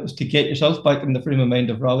else, it was to get yourself back in the frame of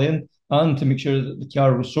mind of rallying and to make sure that the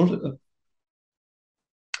car was sorted.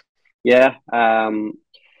 Yeah,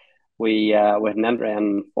 we had an entry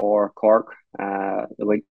in for Cork the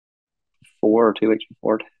week before or 2 weeks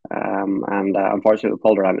before it, and unfortunately we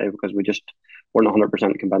pulled our entry because we just weren't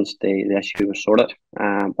 100% convinced the issue was sorted.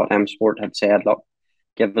 But M Sport had said, look,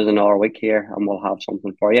 give us another week here and we'll have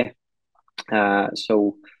something for you.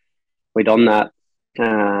 So we done that,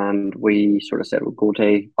 and we sort of said we'll go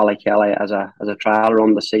to Ballykelly as a trial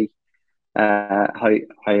run to see how it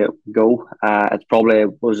would go. It probably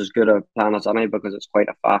was as good a plan as any because it's quite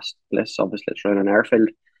a fast place. Obviously, it's around an airfield.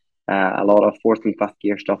 A lot of fourth and fifth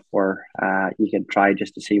gear stuff where you could try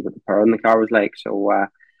just to see what the power in the car was like.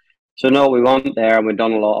 So no, we went there and we've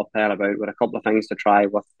done a lot of playing about with a couple of things to try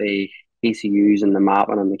with the ECUs and the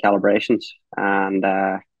mapping and the calibrations. And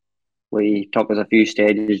we took us a few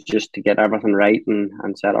stages just to get everything right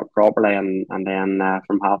and set up properly. And then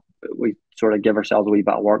from half, we sort of give ourselves a wee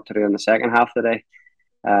bit of work to do in the second half of the day.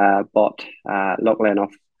 But luckily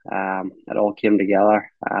enough, it all came together.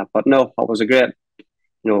 But no, it was a great,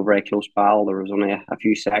 very close battle. There was only a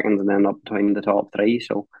few seconds and then up between the top three.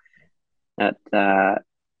 So it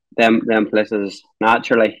them places,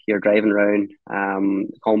 naturally you're driving around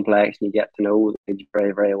the complex and you get to know the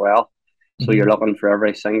very, very well. So you're looking for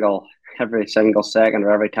every single second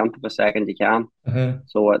or every tenth of a second you can.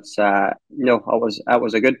 So it's it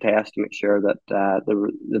was a good test to make sure that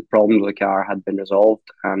the problems with the car had been resolved,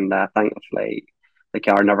 and thankfully the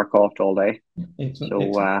car never coughed all day. Excellent, so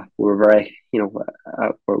excellent. We were very we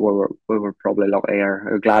were probably lucky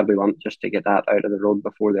or glad we went just to get that out of the road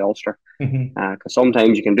before the Ulster, because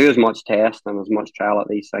sometimes you can do as much test and as much trial at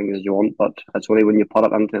these things as you want, but it's only when you put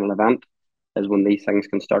it into an event is when these things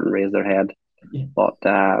can start and raise their head. But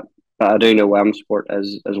I do know M Sport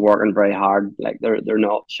is working very hard. Like they're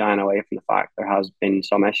not shying away from the fact there has been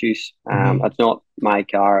some issues. It's not my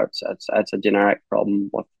car. It's a generic problem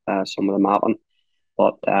with some of the mapping.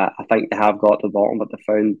 But I think they have got to the bottom, but they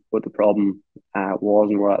found what the problem was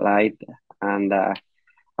and where it lied. And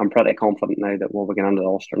I'm pretty confident now that we'll be getting into the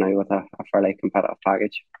Ulster now with a fairly competitive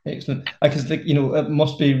package. Excellent. Because it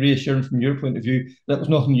must be reassuring from your point of view that was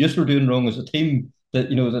nothing you were doing wrong as a team. That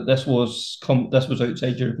that this was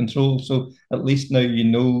outside your control. So at least now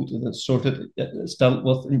that it's sorted, it's dealt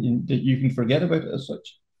with, and that you can forget about it as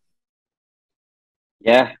such.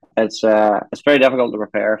 Yeah, it's very difficult to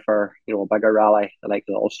prepare for a bigger rally like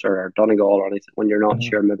the Ulster or Donegal or anything when you're not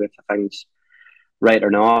sure maybe if the thing's right or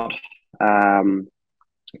not.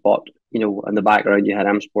 But in the background you had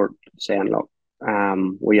M Sport saying, look,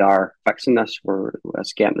 we are fixing this.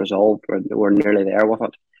 It's getting resolved. We're nearly there with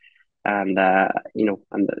it. And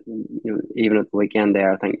even at the weekend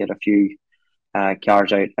there, I think you had a few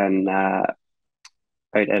cars out in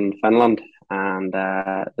Finland, and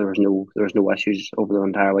there was no issues over the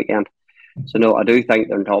entire weekend. So no, I do think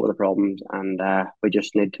they're on top of the problems, and we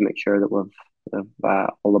just need to make sure that we've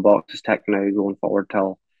all the boxes ticked now going forward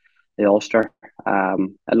till the Ulster.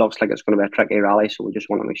 It looks like it's going to be a tricky rally, so we just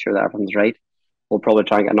want to make sure that everything's right. We'll probably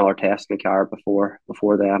try and get another test in the car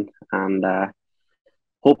before then, and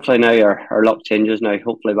hopefully now our luck changes now.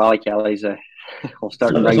 Hopefully Ballykelly's will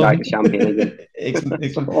start to bring back the champagne again.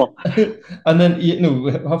 Excellent. And then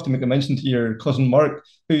we have to make a mention to your cousin Mark,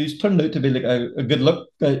 who's turned out to be like a good luck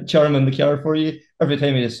charm in the car for you. Every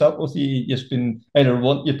time he has sat with you, you've been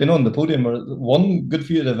on the podium or won good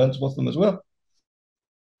few events with them as well.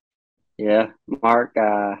 Yeah, Mark.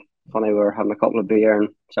 Funny, we were having a couple of beer on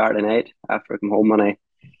Saturday night after I come home, and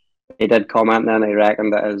he did comment then he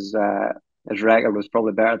reckoned that his record was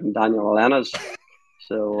probably better than Daniel Elena's.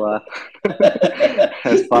 So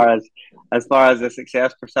as far as the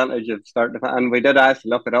success percentage of start to, and we did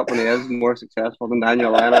actually look it up, and he is more successful than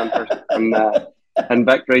Daniel Elena in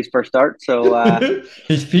victories per start. So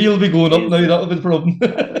his fee will be going up now. That'll be the problem.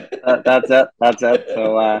 That's it.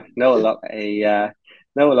 So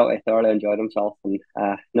he thoroughly enjoyed himself, and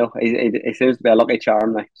he seems to be a lucky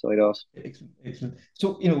charm now. So he does. Excellent.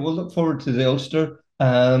 So we'll look forward to the Ulster.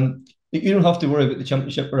 You don't have to worry about the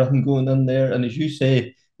championship or anything going in there. And as you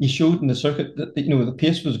say, you showed in the circuit that the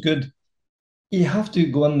pace was good. You have to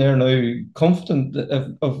go in there now confident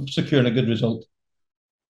of securing a good result.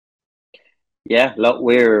 Yeah, look,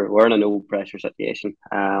 we're in a no pressure situation.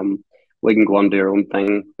 We can go and do our own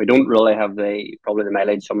thing. We don't really have probably the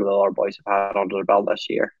mileage some of the other boys have had under their belt this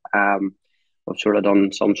year. We've sort of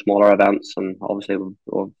done some smaller events, and obviously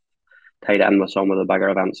we've tied it in with some of the bigger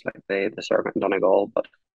events like the circuit in Donegal. But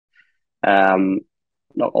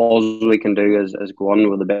all we can do is go on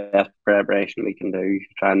with the best preparation we can do,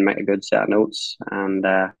 try and make a good set of notes. And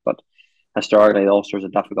but historically, the Ulster is a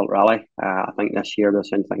difficult rally. I think this year the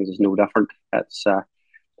same things is no different. It's I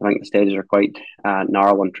think the stages are quite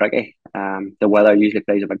narrow and tricky. The weather usually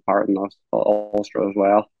plays a big part in the Ulster as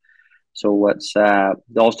well. So it's the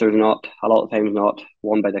Ulster is not a lot of times not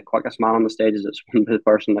won by the quickest man on the stages. It's won by the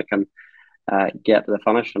person that can get to the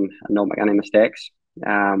finish and not make any mistakes.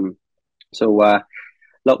 So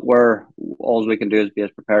look, all we can do is be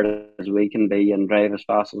as prepared as we can be and drive as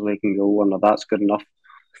fast as we can go, and if that's good enough,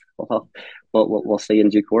 we'll see in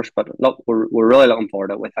due course. But look, we're really looking forward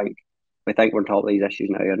to it. We think we're on top of these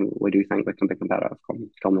issues now, and we do think we can be competitive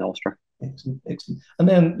come the Ulster. Excellent. And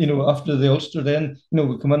then, after the Ulster, then,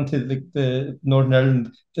 we come into the Northern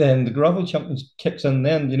Ireland, then the gravel champions kicks in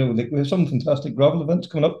then, we have some fantastic gravel events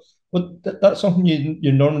coming up. But that's something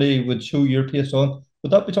you normally would show your pace on.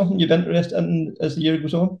 Would that be something you'd be interested in as the year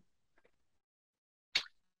goes on?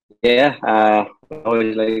 Yeah, we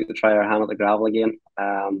always like to try our hand at the gravel again.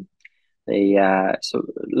 So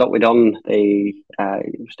look, they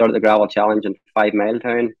started the gravel challenge in 5 Mile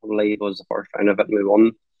Town. I believe was the first round of it, and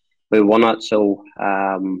we won it. So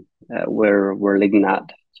we're leading that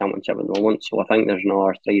championship at the moment. So I think there's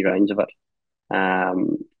another 3 rounds of it,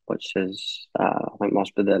 which is I think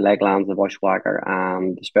must be the Lakelands, the Bushwhacker,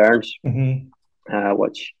 and the Sperrins,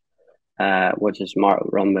 which is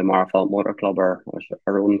run by Marfelt Motor Club, or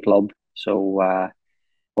our own club. So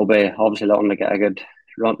we'll be obviously looking to get a good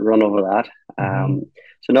run over that.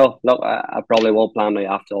 So no, look, I probably will plan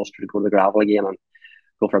now after Ulster to go to the gravel again and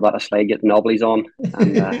go for a bit of slide, get knobblies on,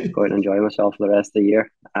 and go out and enjoy myself for the rest of the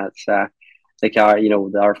year. It's the car, the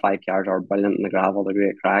R5 cars are brilliant in the gravel, they're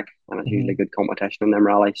great crack, and it's usually good competition in them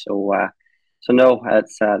rallies. So no,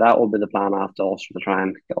 it's that will be the plan after Ulster, to try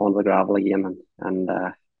and get on the gravel again and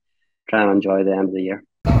try and enjoy the end of the year.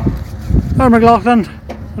 McLaughlin,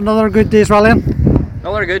 another good day's rallying.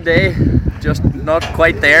 Another good day. Just not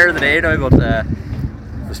quite there today now, but it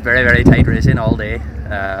was very, very tight racing all day.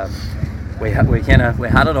 We had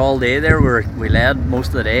it all day there. We led most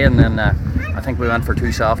of the day, and then I think we went for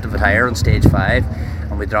too soft of a tyre on stage 5,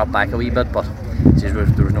 and we dropped back a wee bit. But there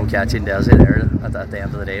was no catching Desi there at the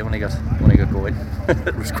end of the day when he got going.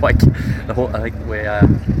 It was quite I think we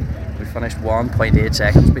finished 1.8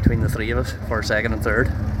 seconds between the 3 of us for second and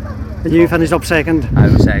third. And you finished up second? I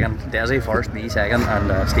was second. Desi first, me second,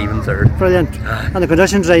 and Stephen third. Brilliant. And the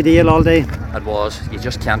conditions were ideal all day? It was. You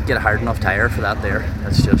just can't get a hard enough tyre for that there.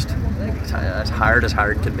 It's just as hard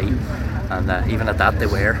can be. And even at that they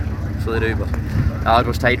wear. So they do. But it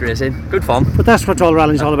was tight racing. Good fun. But that's what all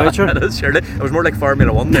rallying's all about, sure. It is, surely. It was more like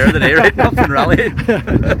Formula 1 there today, right? Nothing rally. With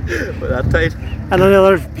that tight. And any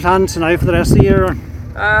other plans now for the rest of the year?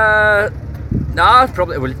 No,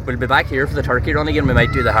 probably we'll be back here for the turkey run again. We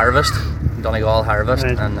might do the harvest, Donegal harvest,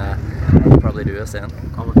 right. And we'll probably do this then.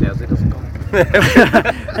 Desi doesn't come.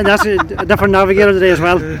 And that's a different navigator today as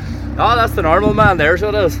well. Oh, that's the normal man there, so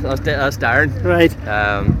it is. That's Darren. Right.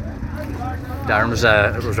 Darren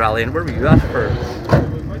was rallying. Where were you at for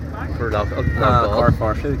Cork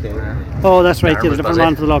Forestry? Oh, that's right. He's a different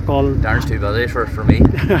man for the Loughgall. Darren's too busy for me.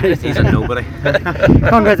 He's a nobody.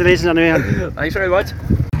 Congratulations anyway. Thanks very much.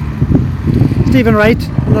 Stephen Wright,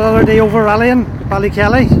 another day over rallying at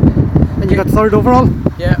Ballykelly, and you got third overall.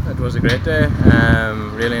 Yeah, it was a great day.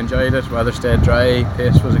 Really enjoyed it. Weather stayed dry,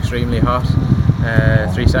 pace was extremely hot.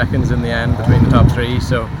 3 seconds in the end between the top 3,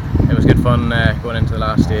 so it was good fun going into the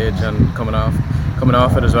last stage and coming off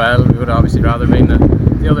it as well. We would obviously rather been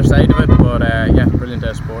the other side of it, but yeah, brilliant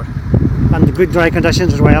day of sport. And the good dry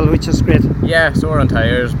conditions as well, which is great. Yeah, sore on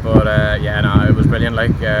tyres, but yeah, no, it was brilliant.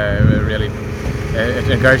 Really.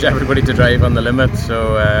 It encouraged everybody to drive on the limit,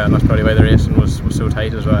 so and that's probably why the racing was so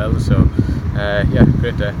tight as well. So yeah,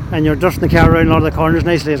 great day. And you're dusting the car around a lot of the corners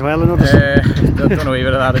nicely as well, I noticed. Done a wee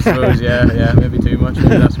bit of that, I suppose. Yeah, maybe too much.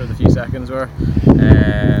 Maybe that's where the few seconds were.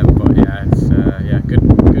 But yeah, it's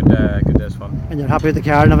good day's fun. And you're happy with the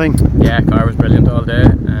car and everything? Yeah, car was brilliant all day.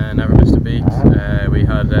 Never missed a beat. We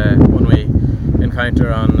had one wee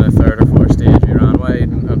encounter on the 3rd or 4th stage. We ran wide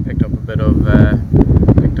and picked up a bit of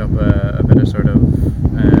sort of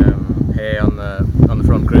hay on the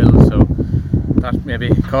front grille, so that maybe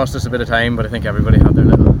cost us a bit of time, but I think everybody had their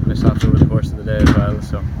little mishaps over the course of the day as well.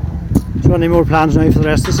 So any more plans now for the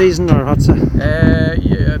rest of the season, or what's it?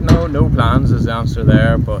 Yeah, no plans is the answer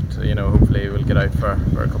there, but hopefully we'll get out for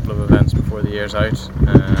a couple of events before the year's out.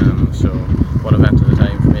 So one event at a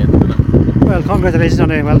time for me at the minute. Well, congratulations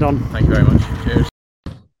on it, well done. Thank you very much. Cheers.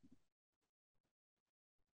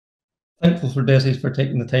 Thankful for Desi for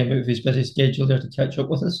taking the time out of his busy schedule there to catch up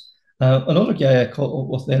with us. Another guy I caught up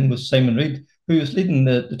with then was Simon Reid, who was leading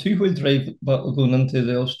the 2-wheel drive battle going into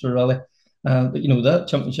the Ulster Rally. But that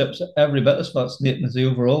championship's every bit as fascinating as the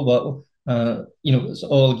overall battle. It's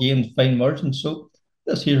all gained fine margins. So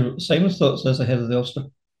let's hear Simon's thoughts as ahead of the Ulster.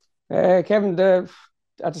 Kevin,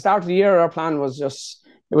 at the start of the year, our plan was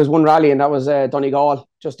it was one rally, and that was Donegal,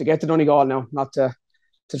 just to get to Donegal now, not to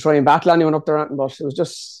try and battle anyone up there, but it was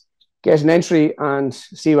just get an entry and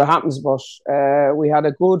see what happens. But we had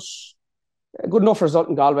a good enough result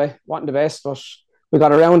in Galway, wanting the best, but we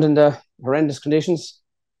got around in the horrendous conditions.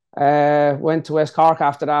 Went to West Cork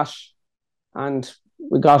after that, and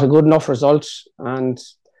we got a good enough result, and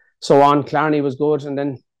so on. Clarny was good, and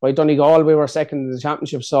then by Donegal we were second in the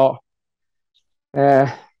championship. So,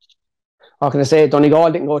 what can I say?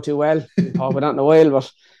 Donegal didn't go too well. We'll talk about that in a while,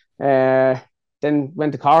 but then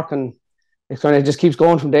went to Cork, and it kind of just keeps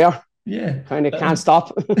going from there. Yeah, kind of can't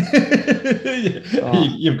stop.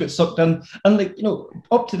 You've got sucked in, and like, you know,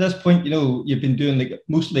 up to this point, you know, you've been doing like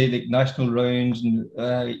mostly like national rounds and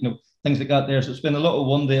you know, things like that there. So it's been a lot of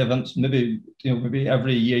one day events. Maybe, you know, maybe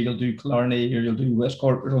every year you'll do Killarney or you'll do West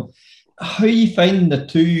Cork. Or so. How you find the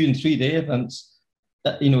 2 and 3 day events?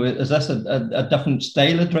 You know, is this a different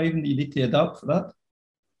style of driving that you need to adapt for that?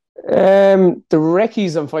 The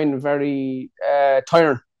recce's I'm finding very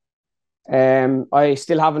tiring. I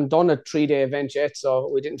still haven't done a 3 day event yet, so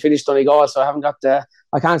we didn't finish Donegal, so I haven't got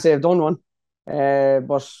I can't say I've done one.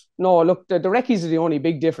 But no, look, the recce's are the only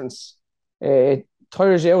big difference. It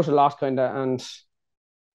tires you out a lot, kind of,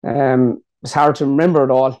 and it's hard to remember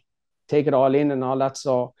it all, take it all in and all that.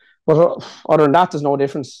 So, but other than that, there's no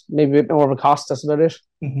difference. Maybe a bit more of a cost, that's about it.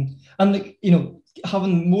 Mm-hmm. And like, you know,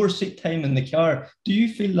 having more seat time in the car, do you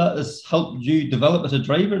feel that has helped you develop as a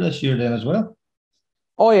driver this year then as well?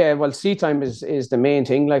 Oh yeah, well, seat time is the main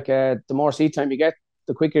thing. Like the more seat time you get,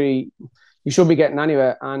 the quicker you should be getting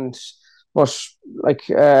anyway. But like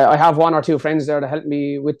I have 1 or 2 friends there to help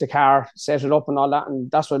me with the car, set it up and all that,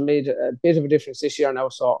 and that's what made a bit of a difference this year now.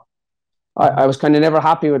 So I was kind of never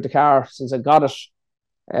happy with the car since I got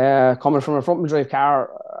it. Coming from a front wheel drive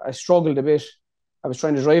car, I struggled a bit. I was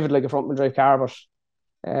trying to drive it like a front wheel drive car, but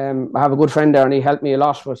I have a good friend there and he helped me a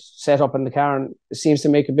lot with set up in the car, and it seems to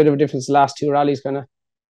make a bit of a difference the last 2 rallies kind of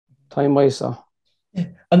time wise. So yeah.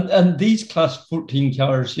 And these class 14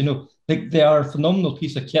 cars, you know, like they are a phenomenal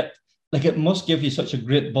piece of kit. Like it must give you such a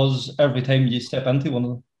great buzz every time you step into one of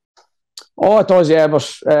them. Oh, it does, yeah.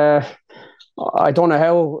 But I don't know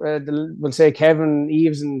how we'll say Kevin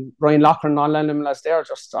Eves and Ryan Lochran and all of them lads, they're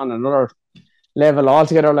just on another level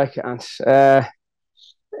altogether. Like, and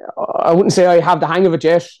I wouldn't say I have the hang of it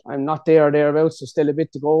yet. I'm not there or thereabouts, so still a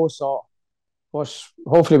bit to go. So, but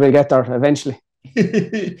hopefully we'll get there eventually.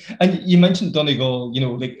 And you mentioned Donegal, you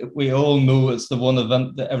know, like we all know it's the one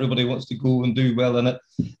event that everybody wants to go and do well in it.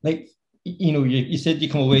 Like, you know, you said you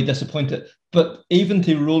come away disappointed, but even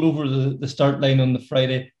to roll over the start line on the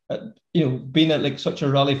Friday, you know, being at like such a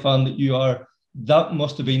rally fan that you are, that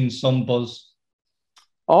must have been some buzz.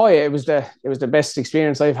 Oh yeah, it was the best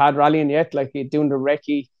experience I've had rallying yet. Like doing the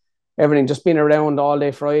recce, everything, just being around all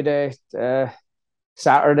day Friday,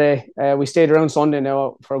 Saturday. We stayed around Sunday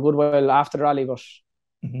now for a good while after the rally, but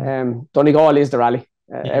Donegal is the rally.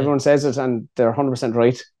 Everyone says it, and they're 100%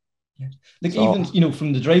 right. Yeah. Like so, even, you know,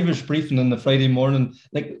 from the driver's briefing on the Friday morning,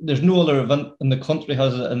 like there's no other event in the country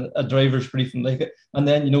has a driver's briefing like it. And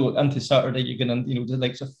then, you know, into Saturday you get in, you know, the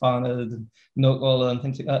likes of Fanad and Knockalla and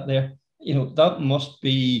things like that there. You know, that must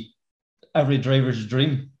be every driver's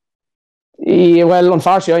dream. Yeah, well,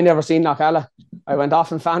 unfortunately, I never seen Knockalla. I went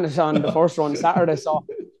off and found it on the first run Saturday, so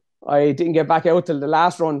I didn't get back out till the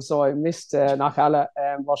last run, so I missed Knockalla.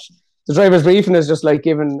 But the driver's briefing is just like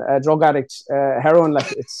giving a drug addict heroin.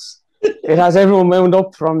 Like it has everyone wound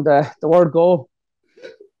up from the word go.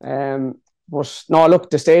 But no, look,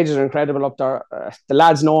 the stages are incredible up there. The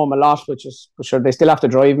lads know them a lot, which is for sure. They still have to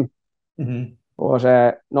drive them. Mm-hmm.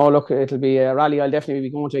 But no, look, it'll be a rally I'll definitely be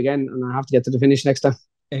going to again, and I have to get to the finish next time.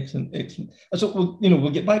 Excellent. So we'll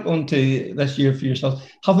get back on to this year for yourself.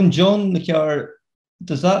 Having John the car,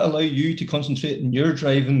 does that allow you to concentrate in your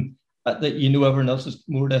driving? That you know everyone else is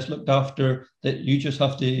more or less looked after. That you just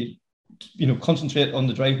have to, you know, concentrate on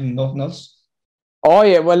the driving, nothing else. Oh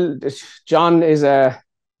yeah, well, John is the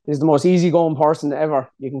most easygoing person ever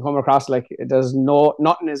you can come across. Like there's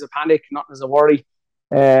nothing is a panic, nothing is a worry.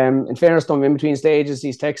 In fairness to him, in between stages,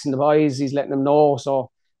 he's texting the boys, he's letting them know.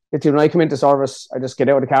 So when I come into service, I just get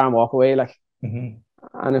out of the car and walk away. Like, and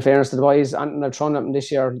in fairness to the boys, and I've thrown at them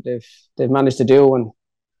this year, they've managed to do. And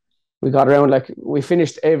we got around, like we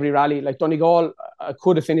finished every rally. Like Donegal, I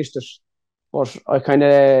could have finished it, but I kind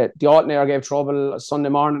of the alternator gave trouble Sunday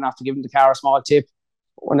morning after giving the car a small tip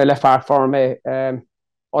when I left Park Forum.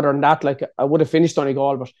 Other than that, like I would have finished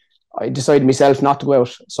Donegal, but I decided myself not to go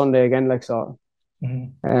out Sunday again. Like so.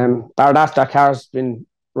 Bar that car's been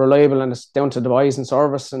reliable, and it's down to the boys in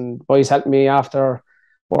service, and boys help me after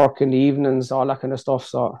work in the evenings, all that kind of stuff.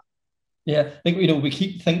 So yeah, like, you know, we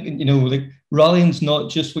keep thinking, you know, like rallying's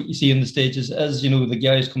not just what you see in the stages, as you know, the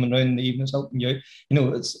guys coming around in the evenings helping you out. You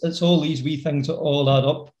know, it's all these wee things that all add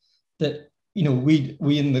up that, you know, we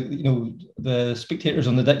in the, you know, the spectators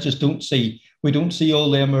on the deck just don't see. We don't see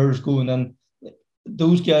all the errors going in.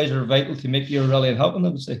 those guys are vital to make your rallying happen, I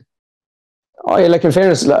would say. Oh yeah, like in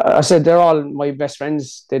fairness, I said they're all my best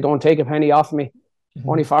friends. They don't take a penny off me.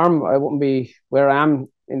 Only for them, I wouldn't be where I am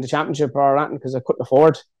in the championship or anything because I couldn't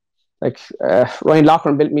afford. Like Ryan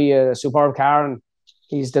Loughran built me a superb car, and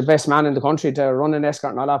he's the best man in the country to run an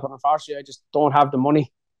escort and all that. But unfortunately, I just don't have the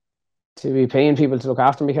money to be paying people to look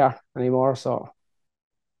after my car anymore. So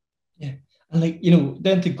yeah, and like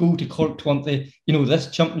then to go to Cork 20,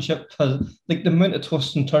 this championship has like the amount of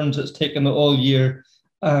twists and turns it's taken all year.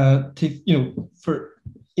 For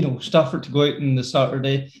Stafford to go out on the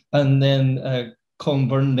Saturday and then Colin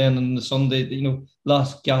Byrne then on the Sunday,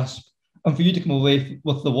 last gasp, and for you to come away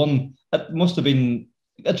with the one, it must have been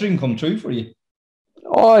a dream come true for you.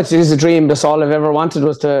 Oh, it is a dream. That's all I've ever wanted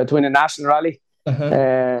was to win a national rally,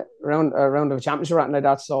 round of a championship or anything like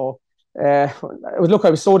that. So, I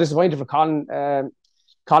was so disappointed for Colin.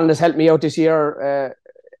 Colin has helped me out this year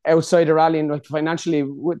outside of rallying, like financially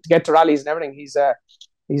to get to rallies and everything.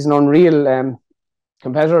 He's an unreal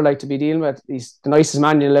competitor, like to be dealing with. He's the nicest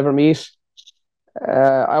man you'll ever meet.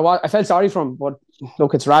 I felt sorry for him, but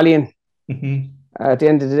look, it's rallying. At the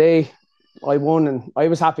end of the day, I won and I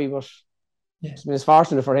was happy, but it's been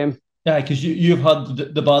fortunate for him. Yeah, because you've had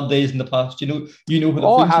the bad days in the past. You know what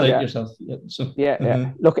it feels like yourself.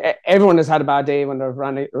 Yeah. Look, everyone has had a bad day when they're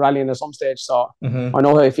rallying at some stage. So I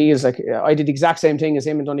know how it feels. Like I did the exact same thing as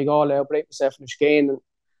him in Donegal. I outbraked myself in the chicane, and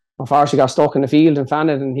unfortunately got stuck in the field and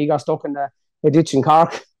Fannet, and he got stuck in the ditch in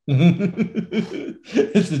Cork.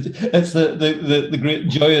 It's the great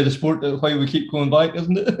joy of the sport, why we keep going back,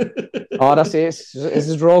 isn't it? Oh, that's it. It's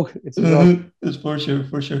a drug. It's a drug. It's for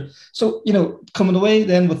sure. So, coming away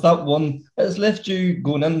then with that one, it's left you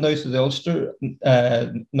going in now to the Ulster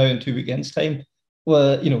now in 2 weekends' time.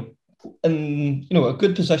 Well, in a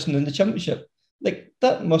good position in the championship. Like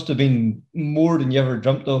that must have been more than you ever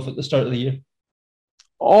dreamt of at the start of the year.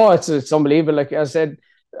 Oh, it's unbelievable. Like I said,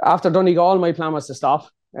 after Donegal, my plan was to stop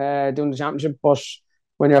doing the championship, but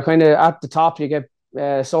when you're kind of at the top, you get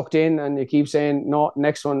sucked in and you keep saying, no,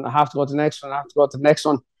 next one, I have to go to the next one, I have to go to the next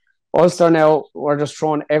one. Ulster now, we're just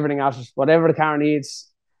throwing everything at it. Whatever the car needs,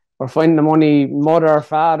 we're finding the money, mother,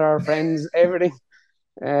 father, friends, everything.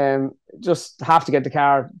 Just have to get the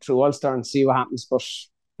car through Ulster and see what happens, but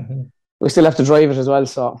we still have to drive it as well,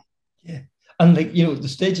 so. Yeah. And the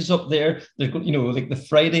stages up there, they're like the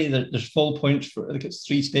Friday, there's full points for it's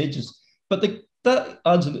 3 stages. But that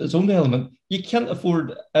adds its own element. You can't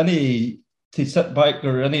afford any to sit back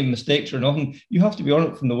or any mistakes or nothing. You have to be on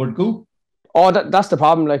it from the word go. Oh, that's the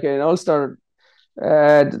problem. Like in Ulster,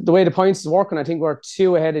 the way the points is working, I think we're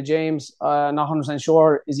 2 ahead of James. Not 100%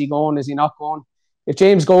 sure. Is he going? Is he not going? If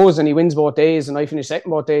James goes and he wins both days and I finish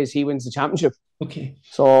second both days, he wins the championship. Okay.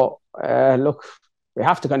 So, look, we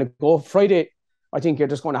have to kind of go. Friday, I think you're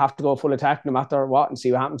just going to have to go full attack no matter what and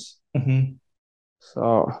see what happens.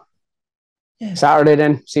 So, Saturday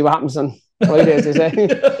then, see what happens on Friday, as they say.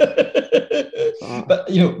 But,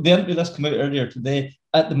 the entry list came out earlier today.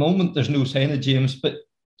 At the moment, there's no sign of James, but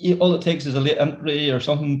all it takes is a late entry or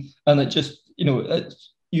something, and it just,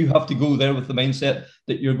 you have to go there with the mindset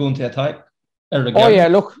that you're going to attack. Oh, yeah,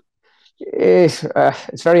 look, it's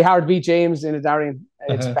very hard to beat James in a Darien.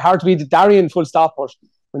 It's hard to beat the Darien full stop, but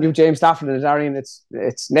when you have James Stafford in a Darien,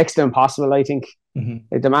 it's next to impossible, I think.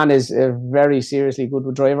 Like, the man is a very seriously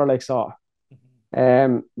good driver, like so.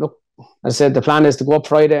 Look, as I said, the plan is to go up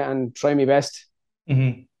Friday and try my best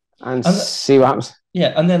and see what happens.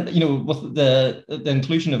 Yeah, and then, with the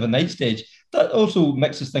inclusion of a night stage, that also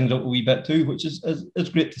mixes things up a wee bit too, which is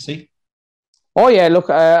great to see. Oh, yeah, look,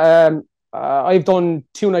 I've done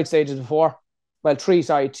 2 night stages before. Well,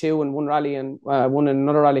 3, 2 in one rally and 1 in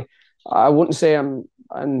another rally. I wouldn't say I'm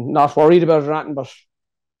not worried about it or anything, but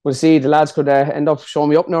we'll see. The lads could end up showing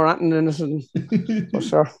me up now or anything. But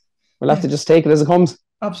sure, we'll have to just take it as it comes.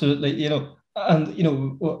 Absolutely, and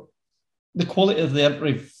the quality of the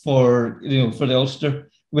entry for the Ulster,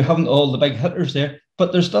 we haven't all the big hitters there,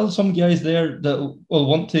 but there's still some guys there that will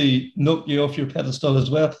want to knock you off your pedestal as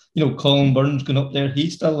well. Colin Byrne's going up there;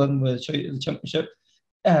 he's still in the championship.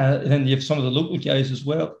 And then you have some of the local guys as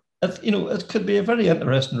well. It could be a very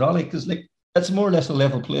interesting rally because it's more or less a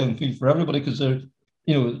level playing field for everybody because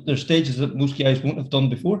there's stages that most guys won't have done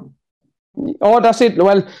before. Oh, that's it.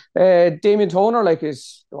 Well, Damien Toner, I think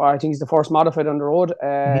he's the first modified on the road.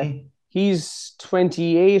 He's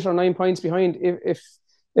 28 or 9 points behind.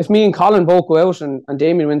 If me and Colin both go out and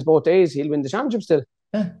Damien wins both days, he'll win the championship still.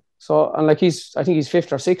 Yeah. So, and I think he's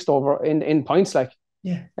 5th or 6th over in points.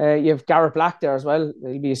 Yeah. You have Garrett Black there as well.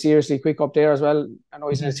 He'll be seriously quick up there as well. I know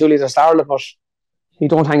he's in a 2 litre Starlet, but he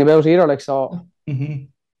don't hang about either. So, and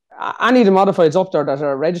any of the modifieds up there that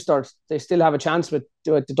are registered, they still have a chance with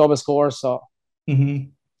the double scores. So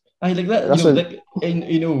I like that.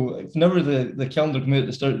 Whenever the calendar came out at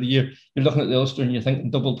the start of the year, you're looking at the Ulster and you're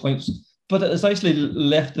thinking double points. But it's actually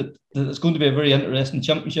left that it's going to be a very interesting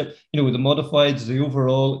championship. With the modifieds, the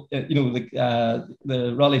overall,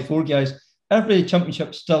 the Rally 4 guys, every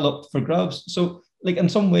championship's still up for grabs. So, in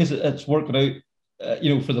some ways, it's working out,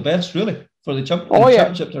 for the best, really, for the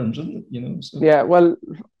championship terms, isn't it? So. Yeah, well,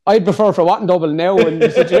 I'd prefer for Watton double now in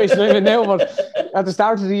the situation I'm in now, but at the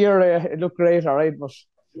start of the year, it looked great, all right. But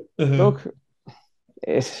look,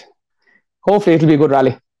 hopefully it'll be a good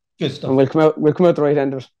rally. Good stuff. And we'll come out the right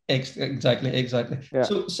end of it. Exactly. Yeah.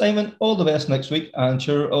 So, Simon, all the best next week, and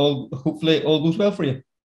sure, hopefully all goes well for you.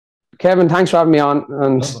 Kevin, thanks for having me on,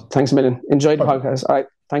 and thanks a million. Enjoyed the podcast. All right,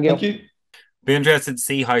 thank you. Thank you. Be interested to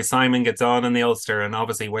see how Simon gets on in the Ulster, and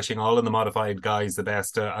obviously wishing all of the modified guys the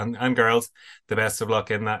best and girls the best of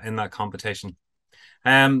luck in that competition.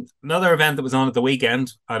 Another event that was on at the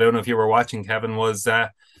weekend, I don't know if you were watching, Kevin, was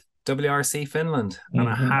WRC Finland, and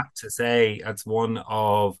I have to say it's one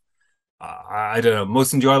of I don't know,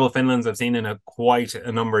 most enjoyable Finlands I've seen in quite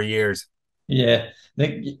a number of years. Yeah,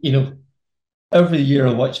 every year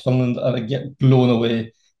I watch Finland and I get blown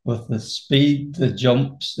away with the speed, the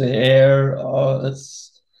jumps, the air.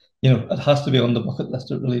 It's it has to be on the bucket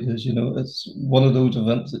list. It really does. It's one of those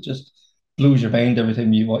events that just blows your mind every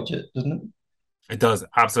time you watch it, doesn't it? It does,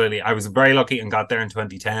 absolutely. I was very lucky and got there in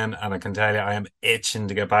 2010, and I can tell you I am itching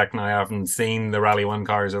to get back now. I haven't seen the Rally 1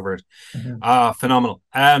 cars over it. Phenomenal.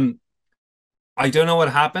 I don't know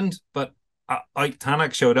what happened, but Ike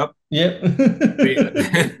Tanak showed up. Yep.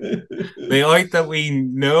 The Ike that we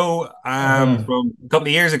know from a couple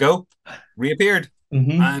of years ago reappeared.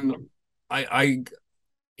 And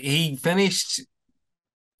he finished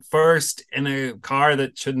first in a car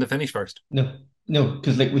that shouldn't have finished first. No,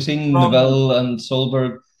 because we've seen Neville and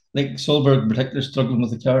Solberg, Solberg in particular struggling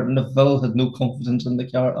with the car. Neville had no confidence in the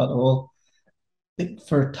car at all.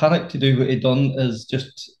 For Tanak to do what he done is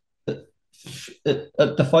just,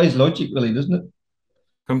 it defies logic, really, doesn't it?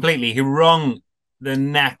 Completely. He wrung the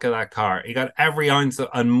neck of that car. He got every ounce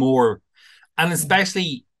and more. And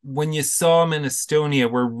especially when you saw him in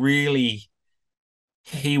Estonia, where really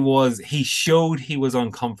he showed he was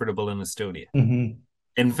uncomfortable in Estonia.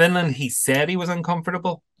 In Finland, he said he was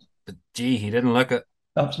uncomfortable, but gee, he didn't look it.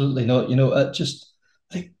 Absolutely not. It just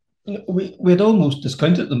we'd almost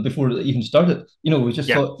discounted them before they even started. We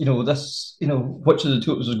just thought, this, which of the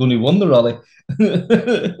two of us is going to win the rally?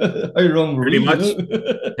 How wrong were we? Pretty much.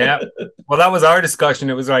 Yeah. Well, that was our discussion.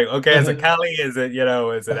 It was right. Okay, is it Kelly? Is it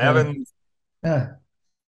Evans? Yeah.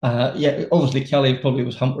 Obviously Kelly probably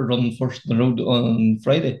was hampered running first on the road on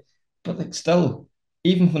Friday, but still,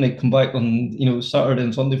 even when they come back on Saturday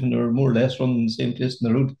and Sunday when they were more or less running the same place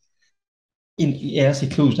on the road, yes, he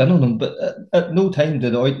closed in on them, but at no time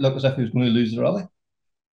did it look as if he was going to lose the rally.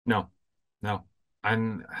 No,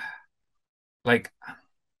 and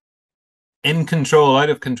in control, out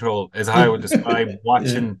of control is how I would describe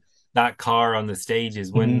watching that car on the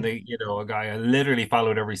stages when a guy literally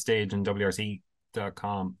followed every stage in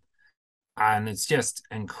WRC.com, and it's just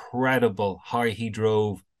incredible how he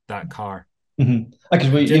drove that car. Because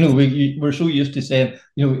we're so used to saying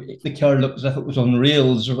the car looked as if it was on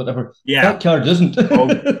rails or whatever. Yeah, that car doesn't.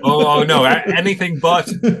 oh no, anything but.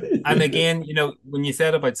 And again, when you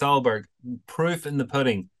said about Solberg, proof in the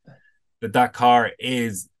pudding that car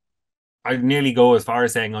is, I'd nearly go as far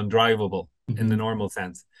as saying undrivable in the normal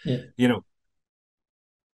sense. Yeah.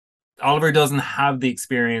 Oliver doesn't have the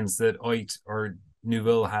experience that Oit or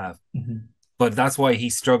Neuville have, but that's why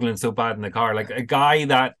he's struggling so bad in the car. Like a guy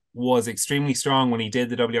that was extremely strong when he did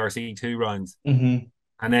the WRC2 runs, and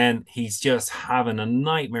then he's just having a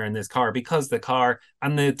nightmare in this car because the car,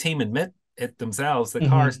 and the team admit it themselves, the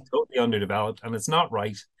car is totally underdeveloped and it's not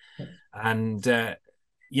right. And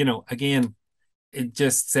again, it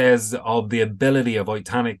just says of the ability of Oit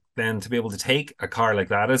Tanak then to be able to take a car like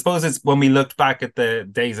that. I suppose it's when we looked back at the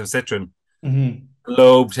days of Citroen,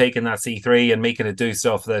 Loeb taking that C3 and making it do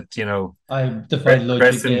stuff that I defied logic.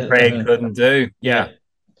 Chris and Craig couldn't do. Yeah.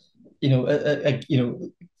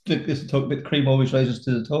 This talk about cream always rises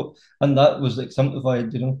to the top, and that was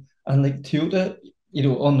exemplified, and Toyota,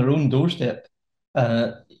 on their own doorstep,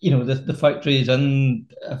 the factories in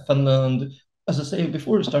Finland. As I say,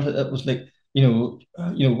 before it started, it was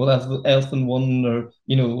we'll have Elfyn won, or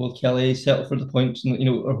will Kelly settle for the points, and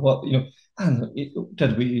or what, and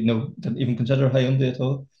did we didn't even consider Hyundai at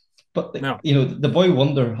all. But the boy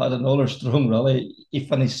wonder had another strong rally. He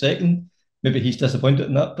finished second. Maybe he's disappointed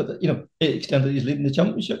in that, but it extended he's leading the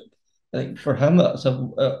championship. I think for him that's a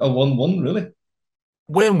 1-1 really.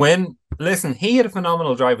 Win-win. Listen, he had a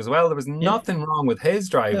phenomenal drive as well. There was nothing wrong with his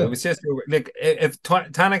drive. It was just like if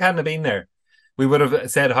Tanak hadn't been there, we would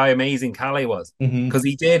have said how amazing Calais was, because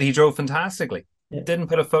he did. He drove fantastically. Didn't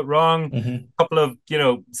put a foot wrong. A couple of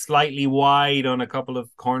slightly wide on a couple of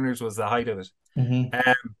corners was the height of it.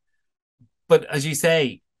 But as you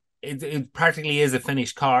say, it practically is a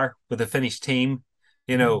finished car with a finished team.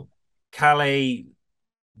 Calais,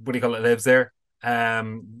 what do you call it, lives there.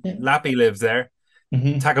 Lappi lives there.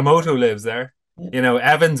 Takamoto lives there.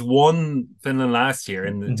 Evans won Finland last year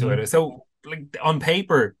in the Toyota. So, like, on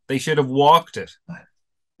paper, they should have walked it.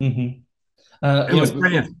 It was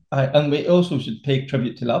brilliant. And we also should pay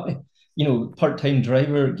tribute to Lappi. Part-time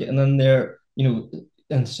driver getting in there,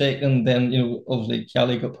 in second, then, obviously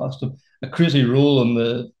Kelly got past him. A crazy roll on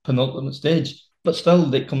the penultimate stage, but still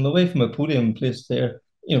they come away from a podium place there.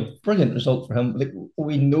 Brilliant result for him. Like,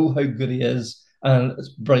 we know how good he is, and it's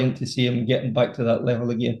brilliant to see him getting back to that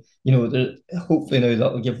level again. Hopefully now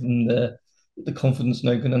that will give him the confidence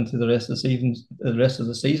now going into the rest of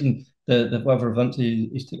the season, the whatever event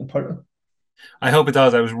he's taking part in. I hope it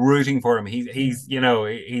does. I was rooting for him. He's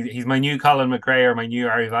my new Colin McRae or my new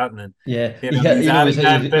Ari Vatanen. Yeah, he's adding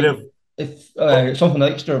that bit of something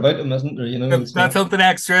extra about him, isn't there? That's something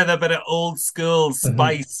extra, that bit of old school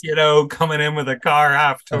spice, coming in with a car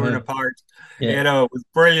half torn apart. It was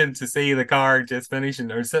brilliant to see the car just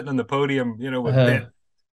finishing or sitting on the podium, with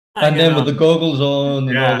and then with the goggles on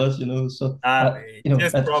and all this, so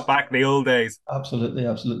just brought back the old days. Absolutely.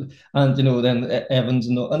 And then Evans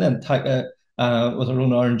and then Taka with our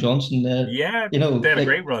own Aaron Johnson there. Yeah, they had a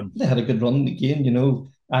great run. They had a good run again,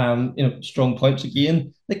 strong points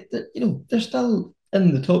again. Like, they're still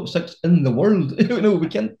in the top 6 in the world. We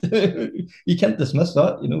can't you can't dismiss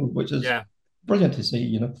that, which is brilliant to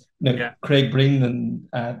see. Craig Breen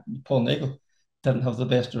and Paul Nagel didn't have the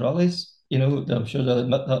best rallies. I'm sure they'll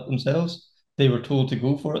admit that themselves. They were told to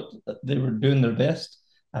go for it. They were doing their best.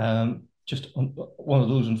 Just one of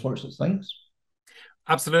those unfortunate things.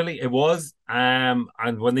 Absolutely, it was. And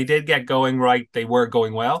when they did get going right, they were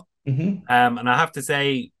going well. And I have to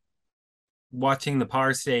say, watching the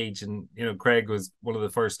power stage, and Craig was one of the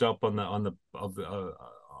first up on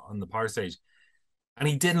the power stage, and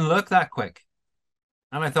he didn't look that quick.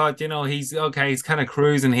 And I thought, he's okay. He's kind of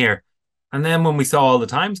cruising here. And then when we saw all the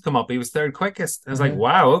times come up, he was third quickest. I was like,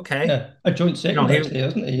 wow, okay. Yeah, a joint second, actually,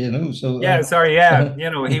 isn't he? So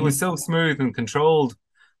he was so smooth and controlled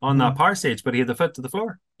on that power stage, but he had the foot to the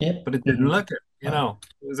floor. Yeah, but it didn't look it. It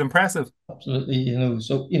was impressive. Absolutely,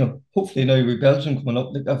 So hopefully now with Belgium coming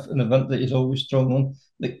up, like an event that he's always strong on,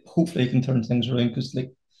 like hopefully he can turn things around, because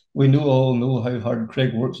like we all know how hard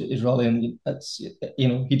Craig works at his rally, and it's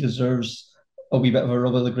he deserves a wee bit of a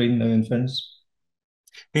rub of the green now, in fairness.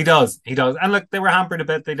 He does. And look, they were hampered a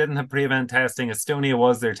bit. They didn't have pre-event testing. Estonia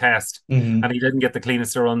was their test, and he didn't get the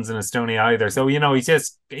cleanest of runs in Estonia either. So,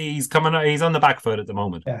 he's coming, he's on the back foot at the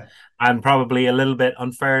moment, and probably a little bit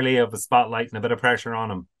unfairly of a spotlight and a bit of pressure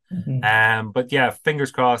on him. But yeah,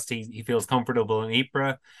 fingers crossed he feels comfortable in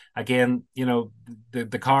Ypres. Again,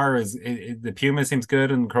 the car is, the Puma seems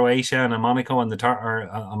good in Croatia and in Monaco on the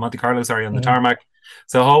Monte Carlo, on the tarmac.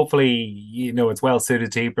 So hopefully, it's well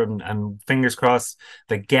suited to Ypres, and fingers crossed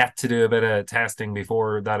they get to do a bit of testing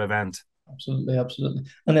before that event. Absolutely.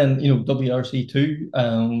 And then,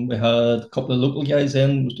 WRC2, we had a couple of local guys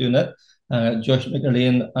was doing it, Josh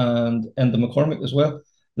McNerlane and Enda McCormick as well.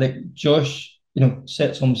 Like, Josh,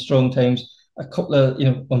 set some strong times. A couple of,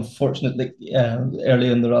 unfortunately,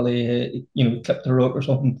 early in the rally, clipped a rock or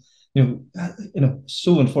something.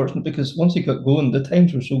 So unfortunate, because once he got going, the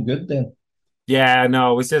times were so good then. Yeah,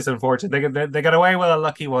 no, it was just unfortunate. They got away with a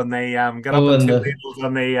lucky one. They got up on two wheels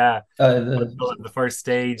on the first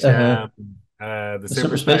stage. The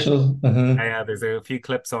super special. Yeah, there's a few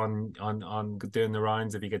clips on doing the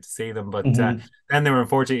rounds if you get to see them. But then they were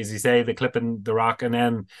unfortunate, as you say, they clipping the rock, and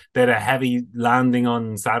then they had a heavy landing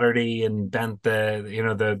on Saturday and bent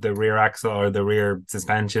the rear axle or the rear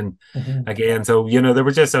suspension again. So they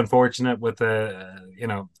were just unfortunate with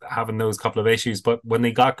having those couple of issues. But when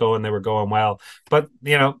they got going, they were going well. But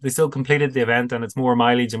they still completed the event, and it's more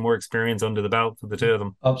mileage and more experience under the belt for the two of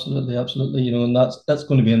them. Absolutely. And that's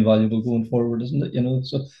going to be invaluable going forward, isn't it?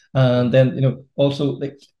 So, and then also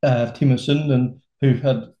like Timo Sundin,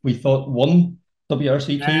 who we thought won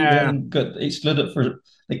WRC2, and got excluded for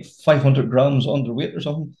like 500 grams underweight or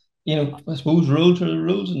something. I suppose rules are the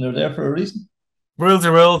rules, and they're there for a reason. Rules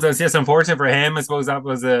are rules. It's just unfortunate for him. I suppose that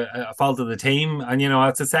was a fault of the team, and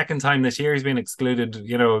it's the second time this year he's been excluded.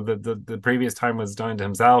 The previous time was down to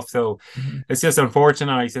himself, so it's just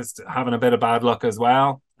unfortunate. He's just having a bit of bad luck as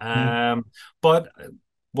well. But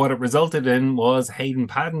what it resulted in was Hayden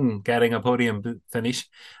Padden getting a podium finish.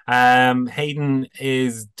 Hayden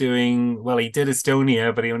is doing well. He did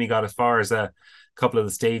Estonia, but he only got as far as a couple of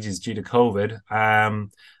the stages due to COVID.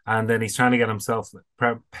 And then he's trying to get himself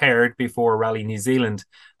prepared before Rally New Zealand.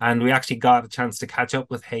 And we actually got a chance to catch up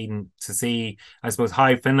with Hayden to see, I suppose,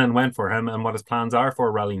 how Finland went for him and what his plans are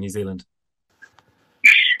for Rally New Zealand.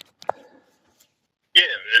 Yeah,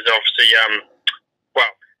 it's obviously,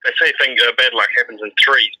 well, they say bad luck happens in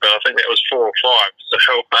threes, but I think that was 4 or 5.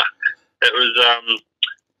 So it was,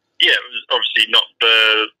 yeah, it was obviously not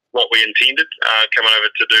what we intended coming over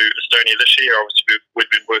to do Estonia this year. Obviously, we'd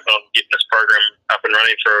been working on getting this program up and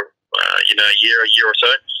running for a year or so.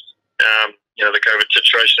 The COVID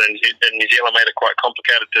situation in New Zealand made it quite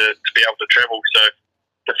complicated to be able to travel. So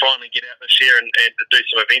to finally get out this year and to do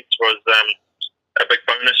some events was a big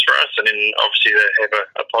bonus for us. And then obviously to have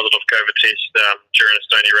a positive COVID test during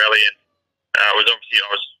Estonia Rally, and was obviously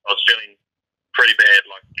I was feeling pretty bad.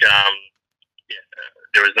 Like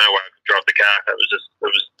there was no way I could drive the car. It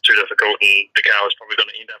was too difficult, and the car was probably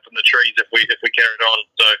going to end up in the trees if we carried on.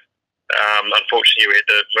 So unfortunately, we had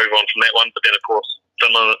to move on from that one. But then, of course,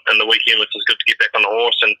 Finland in the weekend, which was good to get back on the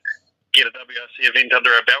horse and get a WRC event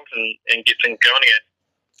under our belt and get things going again.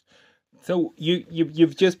 So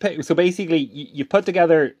you've just picked. So basically, you put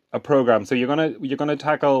together a program. So you're gonna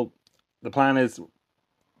tackle. The plan is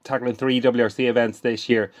tackling 3 WRC events this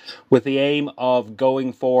year, with the aim of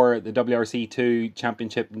going for the WRC2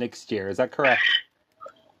 championship next year. Is that correct?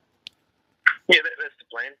 Yeah, that's the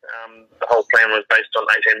plan. The whole plan was based on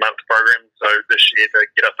 18-month program. So this year to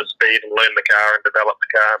get up to speed and learn the car and develop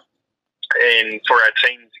the car, and for our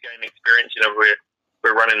team to gain experience.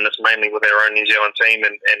 We're running this mainly with our own New Zealand team,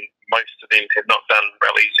 and most of them have not done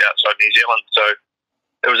rallies outside New Zealand. So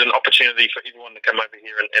it was an opportunity for everyone to come over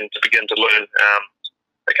here and to begin to learn.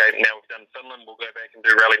 Okay, now we've done Finland, we'll go back and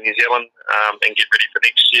do Rally New Zealand and get ready for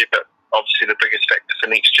next year. But obviously the biggest factor for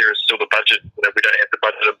next year is still the budget. We don't have the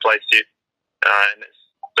budget in place yet. And it's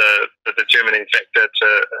the determining factor to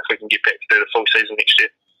if we can get back to do the full season next year.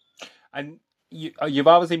 And you've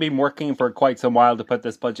obviously been working for quite some while to put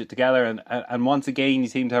this budget together, and once again you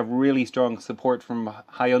seem to have really strong support from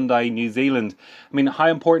Hyundai New Zealand. I mean, how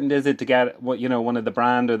important is it to get one of the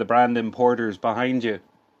brand or the brand importers behind you?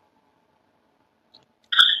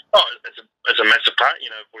 Oh, it's a massive part.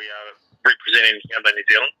 We are representing Hyundai New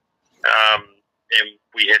Zealand, and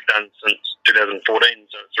we have done since 2014.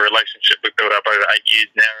 So it's a relationship we've built up over 8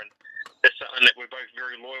 years now, and it's something that we're both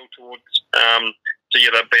very loyal towards. So yeah,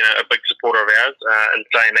 they've been a big supporter of ours. In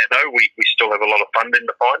saying that, though, we still have a lot of funding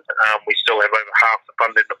to find. We still have over half the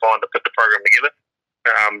funding to find to put the program together,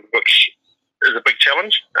 which is a big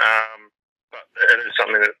challenge. But it is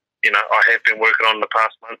something that I have been working on in the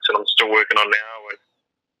past months, and I'm still working on now. And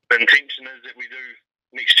the intention is that we do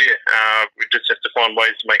next year. We just have to find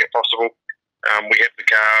ways to make it possible. We have the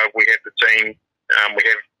car, we have the team, we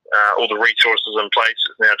have all the resources in place.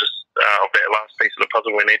 It's now just of that last piece of the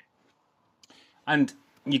puzzle we need. And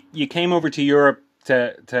you came over to Europe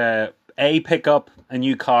to pick up a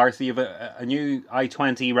new car. So you have a new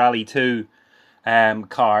i20 Rally 2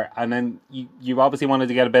 car, and then you obviously wanted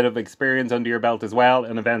to get a bit of experience under your belt as well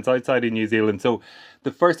in events outside of New Zealand. So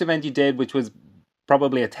the first event you did, which was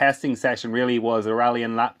probably a testing session, really was a rally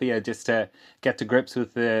in Latvia just to get to grips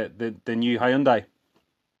with the new Hyundai.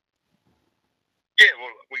 Yeah, well,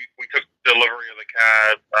 we took delivery of the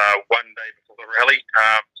car 1 day before the rally,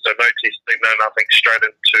 so no testing, no nothing, straight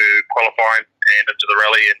into qualifying and into the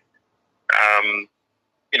rally. And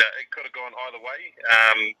it could have gone either way.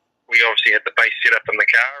 We obviously had the base set up in the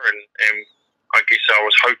car, and I guess I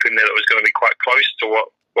was hoping that it was going to be quite close to what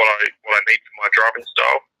I need for my driving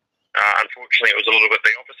style. Unfortunately, it was a little bit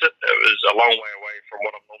the opposite. It was a long way away from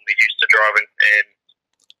what I'm normally used to driving,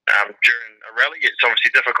 and during a rally, it's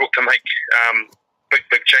obviously difficult to make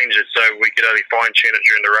big changes, so we could only fine-tune it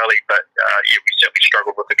during the rally. But we certainly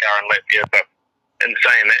struggled with the car in Latvia. But in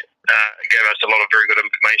saying that, it gave us a lot of very good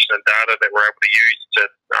information and data that we're able to use to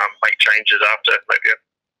make changes after Latvia.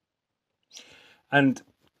 And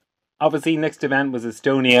obviously, next event was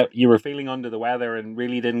Estonia. You were feeling under the weather and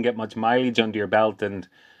really didn't get much mileage under your belt, and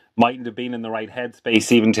mightn't have been in the right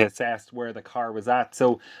headspace even to assess where the car was at.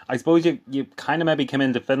 So I suppose you kind of maybe came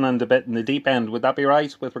into Finland a bit in the deep end. Would that be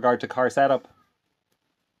right with regard to car setup?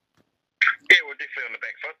 Yeah, we're definitely on the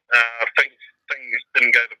back foot. Things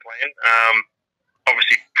didn't go to plan.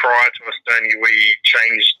 Obviously, prior to Estonia, we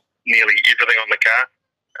changed nearly everything on the car,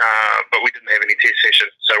 but we didn't have any test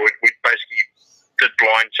sessions. So we basically did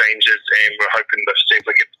blind changes, and we're hoping to see if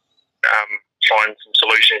we could find some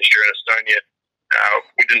solutions during Estonia.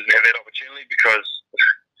 We didn't have that opportunity because,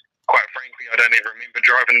 quite frankly, lucky I don't even remember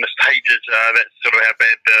driving the stages. That's sort of how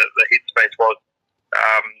bad the headspace was.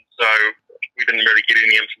 So we didn't really get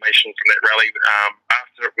any information from that rally.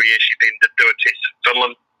 After it, we actually then did do a test in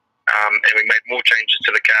Finland, and we made more changes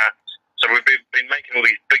to the car. So we've been making all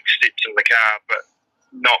these big steps in the car, but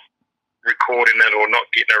not recording it or not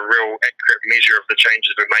getting a real accurate measure of the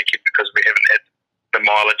changes we're making because we haven't had the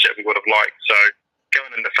mileage that we would have liked. So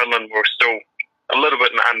going into Finland, we're still a little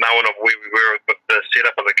bit unknown of where we were with the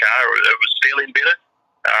setup of the car. It was feeling better,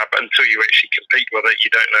 but until you actually compete with it,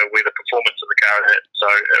 you don't know where the performance of the car hit. So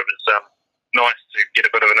it was nice to get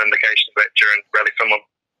a bit of an indication of that during Rally Finland.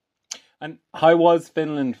 And how was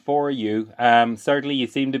Finland for you? Certainly you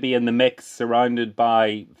seem to be in the mix, surrounded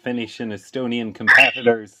by Finnish and Estonian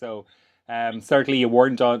competitors. So certainly you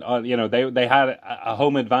weren't on they had a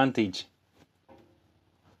home advantage.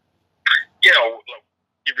 Yeah,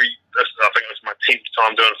 I think it was my 10th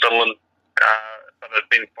time doing Finland, but it's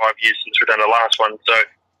been 5 years since we've done the last one. So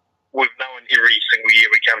we've known every single year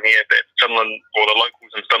we come here that Finland, or the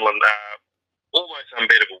locals in Finland, are almost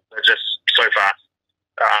unbeatable. They're just so fast.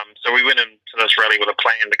 So we went into this rally with a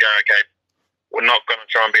plan to go, okay, we're not going to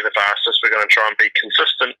try and be the fastest. We're going to try and be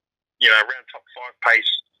consistent, around top 5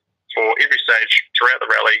 pace for every stage throughout the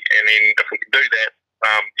rally. And then if we can do that,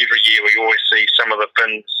 every year we always see some of the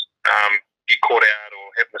Finns get caught out or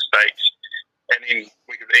have mistakes, and then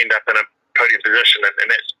we could end up in a podium position, and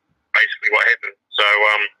that's basically what happened. So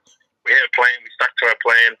we had a plan, we stuck to our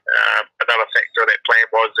plan. Another factor of that plan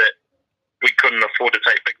was that we couldn't afford to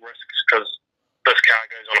take big risks because this car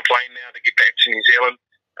goes on a plane now to get back to New Zealand.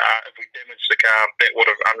 If we damaged the car, that would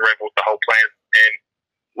have unravelled the whole plan. And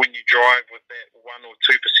when you drive with that 1 or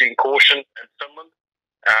 2% caution in Finland,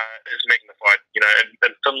 it's magnified.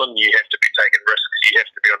 In Finland, you have to be taking risks. You have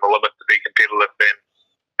to be on the limit to be competitive.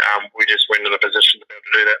 And we just weren't in a position to be able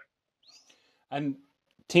to do that. And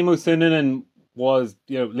Timo Sunninen was,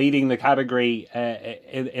 leading the category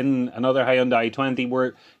in another Hyundai i20.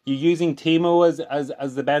 Were you using Timo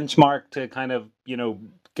as the benchmark to kind of,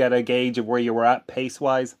 get a gauge of where you were at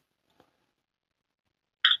pace-wise?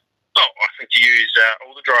 Oh, I think you use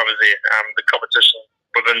all the drivers there. The competition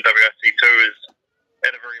within WRC2 is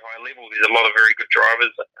at a very high level. There's a lot of very good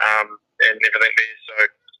drivers and everything there. So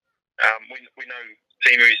we know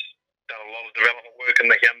Timo's done a lot of development work in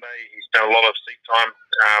the Hyundai. He's done a lot of seat time.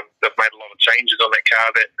 They've made a lot of changes on that car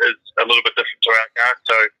that is a little bit different to our car.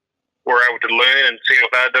 So we're able to learn and see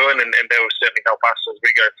what they're doing, and that will certainly help us as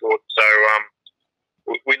we go forward. So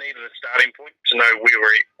we needed a starting point to know where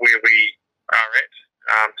we are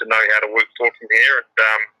at, to know how to work forward from here. And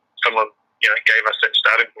someone gave us that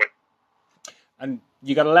starting point. And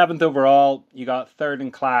you got 11th overall, you got third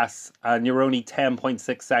in class, and you're only 10.6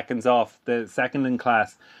 seconds off the second in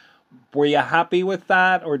class. Were you happy with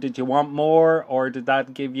that, or did you want more, or did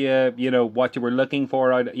that give you, what you were looking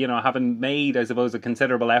for? Having made, I suppose, a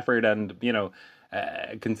considerable effort and,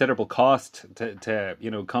 a considerable cost to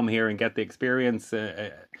come here and get the experience,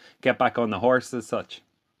 get back on the horse as such.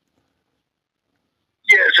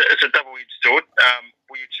 Yeah, it's a double-edged sword.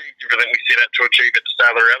 We achieved everything we set out to achieve at the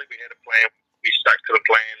start of the rally. We had a plan. We stuck to the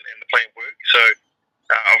plan, and the plan worked. So,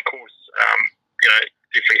 of course,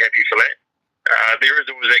 definitely happy for that. There is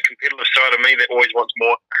always that competitive side of me that always wants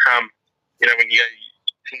more. When you go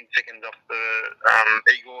 10 seconds off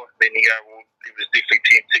the Igor, then you go, well, it was definitely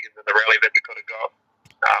 10 seconds in the rally that we could have got.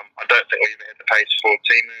 I don't think we ever had the pace for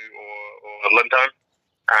Timu or Lindholm,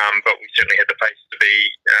 but we certainly had the pace to be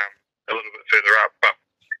a little bit further up. But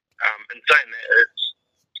in saying that, it's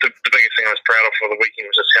the biggest thing I was proud of for the weekend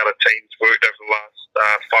was just how the teams worked over the last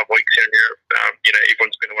 5 weeks here in Europe.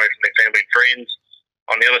 Everyone's been away from their family and friends.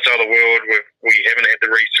 On the other side of the world, we haven't had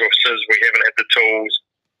the resources, we haven't had the tools.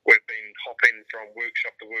 We've been hopping from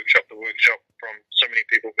workshop to workshop to workshop from so many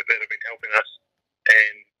people that have been helping us.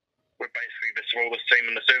 And we're basically the smallest team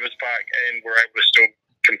in the service park, and we're able to still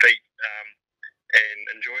compete and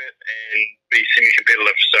enjoy it and be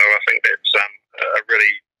semi-competitive. So I think that's a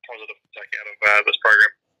really positive to take out of this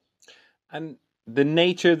program. And the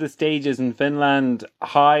nature of the stages in Finland,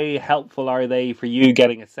 how helpful are they for you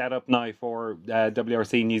getting a setup now for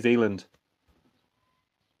WRC New Zealand?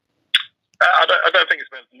 I don't think it's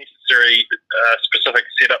been necessary specific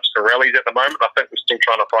setups for rallies at the moment. I think we're still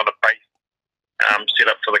trying to find a base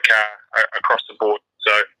setup for the car across the board.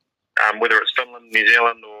 So whether it's Finland, New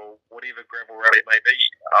Zealand, or whatever gravel rally it may be,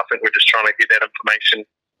 I think we're just trying to get that information.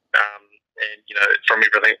 And from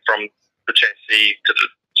everything from the chassis to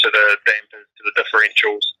the dampers to the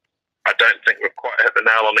differentials, I don't think we've quite hit the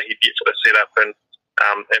nail on the head yet for the setup. And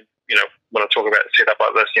when I talk about a setup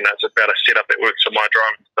like this, it's about a setup that works for my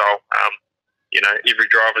driving style. every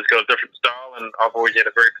driver's got a different style, and I've always had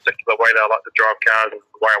a very particular way that I like to drive cars and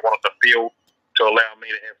the way I want it to feel to allow me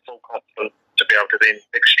to have full confidence to be able to then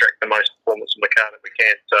extract the most performance from the car that we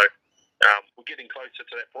can. So we're getting closer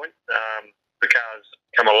to that point. The car's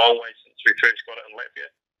come a long way since we first got it in Latvia,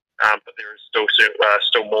 but there is still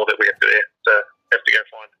more that we have to go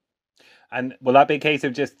find. And will that be a case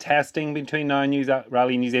of just testing between now and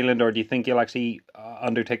Rally New Zealand, or do you think you'll actually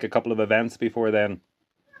undertake a couple of events before then?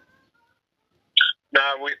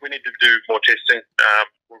 No, we need to do more testing.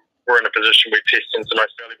 We're in a position where testing is the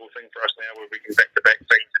most valuable thing for us now, where we can back-to-back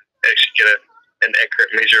things and actually get an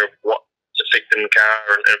accurate measure of what's affecting the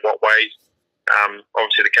car and in what ways.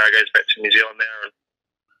 Obviously, the car goes back to New Zealand now, and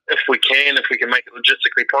if we can make it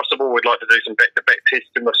logistically possible, we'd like to do some back-to-back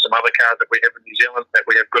testing with some other cars that we have in New Zealand that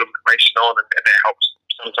we have good information on, and that helps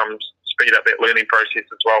sometimes speed up that learning process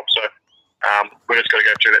as well. So we're just got to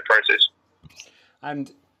go through that process. And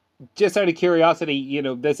just out of curiosity,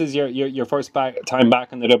 this is your first time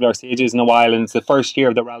back in the WR stages in a while, and it's the first year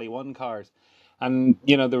of the Rally 1 cars. And,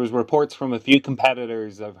 there was reports from a few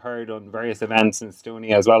competitors I've heard on various events in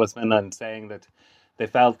Estonia as well as Finland saying that they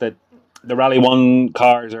felt that the Rally 1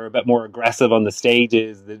 cars are a bit more aggressive on the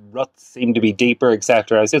stages, the ruts seem to be deeper,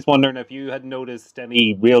 etc. I was just wondering if you had noticed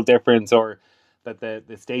any real difference, or that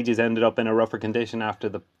the stages ended up in a rougher condition after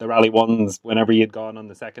the Rally 1s whenever you'd gone on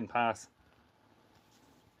the second pass.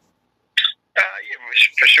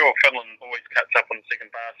 For sure, Finland always cuts up on the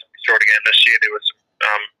second pass. We saw it again this year. There was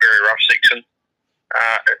very rough sections.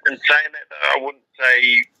 In saying that, though, I wouldn't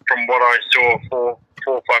say from what I saw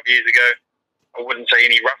 4 or 5 years ago, I wouldn't say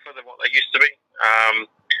any rougher than what they used to be.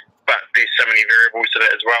 But there's so many variables to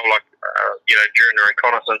that as well. Like, during the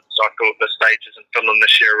reconnaissance, I thought the stages in Finland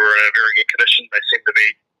this year were in a very good condition. They seem to be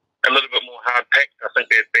a little bit more hard packed. I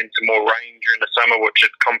think there's been some more rain during the summer, which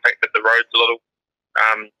had compacted the roads a little.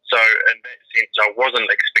 So in that sense, I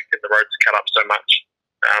wasn't expecting the roads to cut up so much.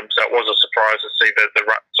 So it was a surprise to see the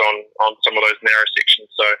ruts on some of those narrow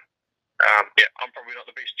sections. So I'm probably not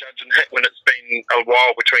the best judge in that when it's been a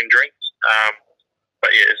while between drinks.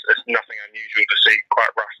 But yeah, it's nothing unusual to see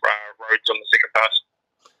quite rough roads on the second pass.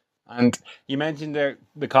 And you mentioned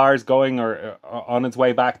the car's going or on its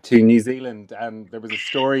way back to New Zealand, and there was a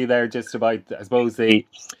story there just about, I suppose, the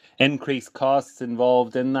increased costs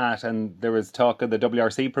involved in that, and there was talk of the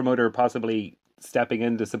WRC promoter possibly stepping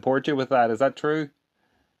in to support you with that. Is that true?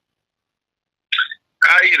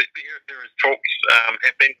 There is talks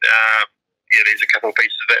happening. There's a couple of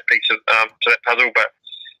pieces of to that puzzle, but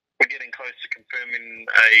we're getting close to confirming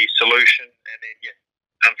a solution, and then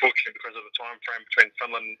unfortunately, because of the time frame between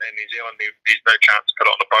Finland and New Zealand, there's no chance to put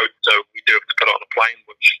it on a boat, so we do have to put it on a plane,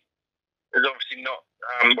 which is obviously not,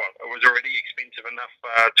 it was already expensive enough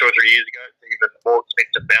 2 or 3 years ago. It's even more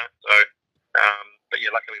expensive now. So, but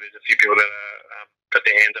yeah, luckily there's a few people that put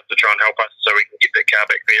their hands up to try and help us so we can get that car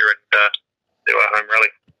back there and do our home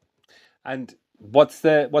rally. And what's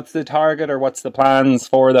the target, or what's the plans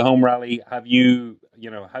for the home rally? Have you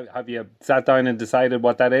sat down and decided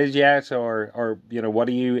what that is yet, or what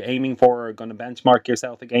are you aiming for, or going to benchmark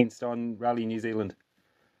yourself against on Rally New Zealand?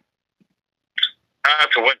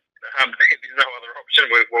 To win. There's no other option.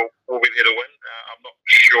 We'll be there to win. I'm not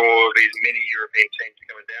sure there's many European teams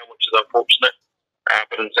coming down, which is unfortunate.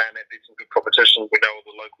 But in saying that, there's some good competition. We know all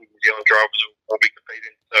the local New Zealand drivers will be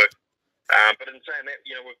competing. So, but in saying that,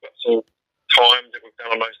 we've got some times that we've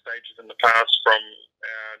done on those stages in the past from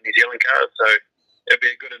New Zealand cars. So it'll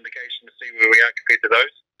be a good indication to see where we are compared to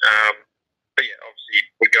those. But yeah,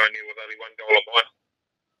 obviously we're going there with only one goal in mind.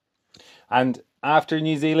 And after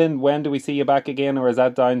New Zealand, when do we see you back again, or is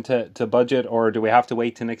that down to budget, or do we have to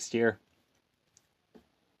wait till next year?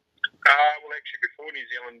 Well, actually, before New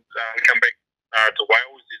Zealand, we come back to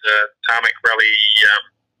Wales. There's a tarmac rally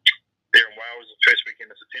there in Wales the first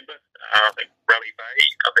weekend of September. I think Rally Bay,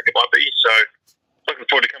 I think it might be. So looking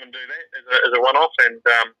forward to come and do that as a one-off, and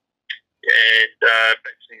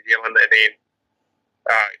back to New Zealand, and then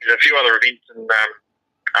there's a few other events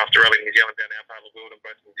after Rally New Zealand down our part of the world in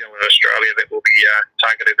both New Zealand and Australia that will be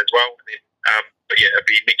targeted as well. And then, but yeah, it'll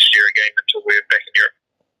be next year again until we're back in Europe.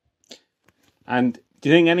 And do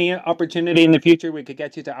you think any opportunity in the future we could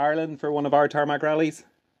get you to Ireland for one of our tarmac rallies?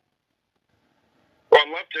 Well,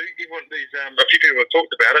 I'd love to. A few people have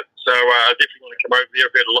talked about it, so I definitely want to come over there.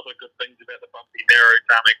 I've heard a lot of good things about the bumpy, narrow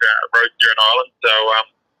tarmac roads there in Ireland, so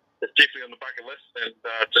it's definitely on the bucket list, and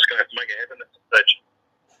just going to have to make it happen at some stage.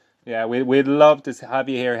 Yeah, we'd love to have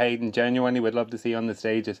you here, Hayden. Genuinely, we'd love to see you on the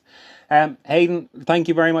stages. Hayden, thank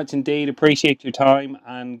you very much indeed. Appreciate your time,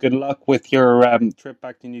 and good luck with your trip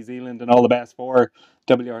back to New Zealand, and all the best for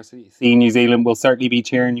WRC New Zealand. We'll certainly be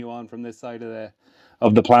cheering you on from this side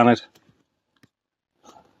of the planet.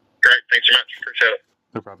 Great, thanks so much. Appreciate it.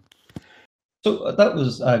 No problem. So that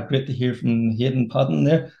was great to hear from Hayden Padden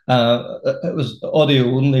there. It was audio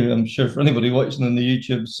only, I'm sure, for anybody watching on the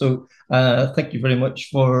YouTube. So thank you very much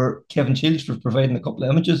for Kevin Shields for providing a couple of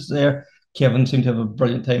images there. Kevin seemed to have a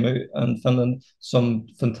brilliant time out and filming some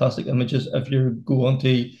fantastic images. If you go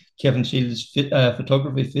onto Kevin Shields'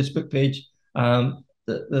 photography Facebook page,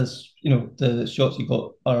 the shots he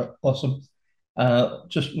got are awesome.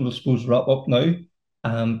 Just we'll suppose wrap up now.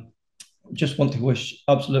 Just want to wish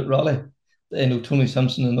Absolute Rally, Tony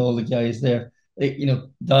Simpson and all the guys there.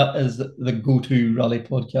 That is the go-to rally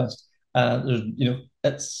podcast. There's,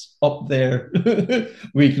 it's up there.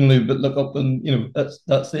 We can look up and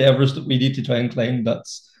that's the Everest that we need to try and climb.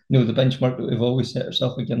 That's the benchmark that we've always set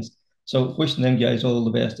ourselves against. So wishing them guys all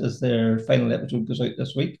the best as their final episode goes out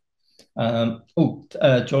this week. John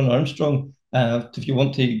Armstrong. If you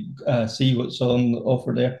want to see what's on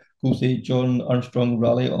offer there, go to John Armstrong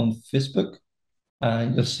Rally on Facebook,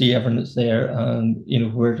 and you'll see everything that's there, and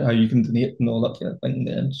how you can donate and all that kind of thing.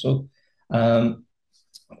 Then, so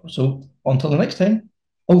until the next time.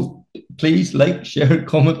 Please like, share,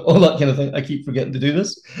 comment, all that kind of thing. I keep forgetting to do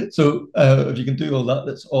this, so if you can do all that,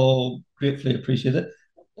 that's all gratefully appreciated.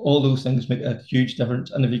 All those things make a huge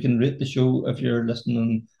difference, and if you can rate the show, if you're listening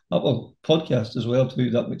on Apple Podcast as well too,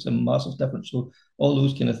 that makes a massive difference. So all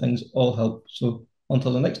those kind of things all help. So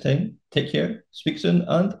until the next time, take care, speak soon,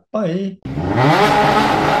 and bye.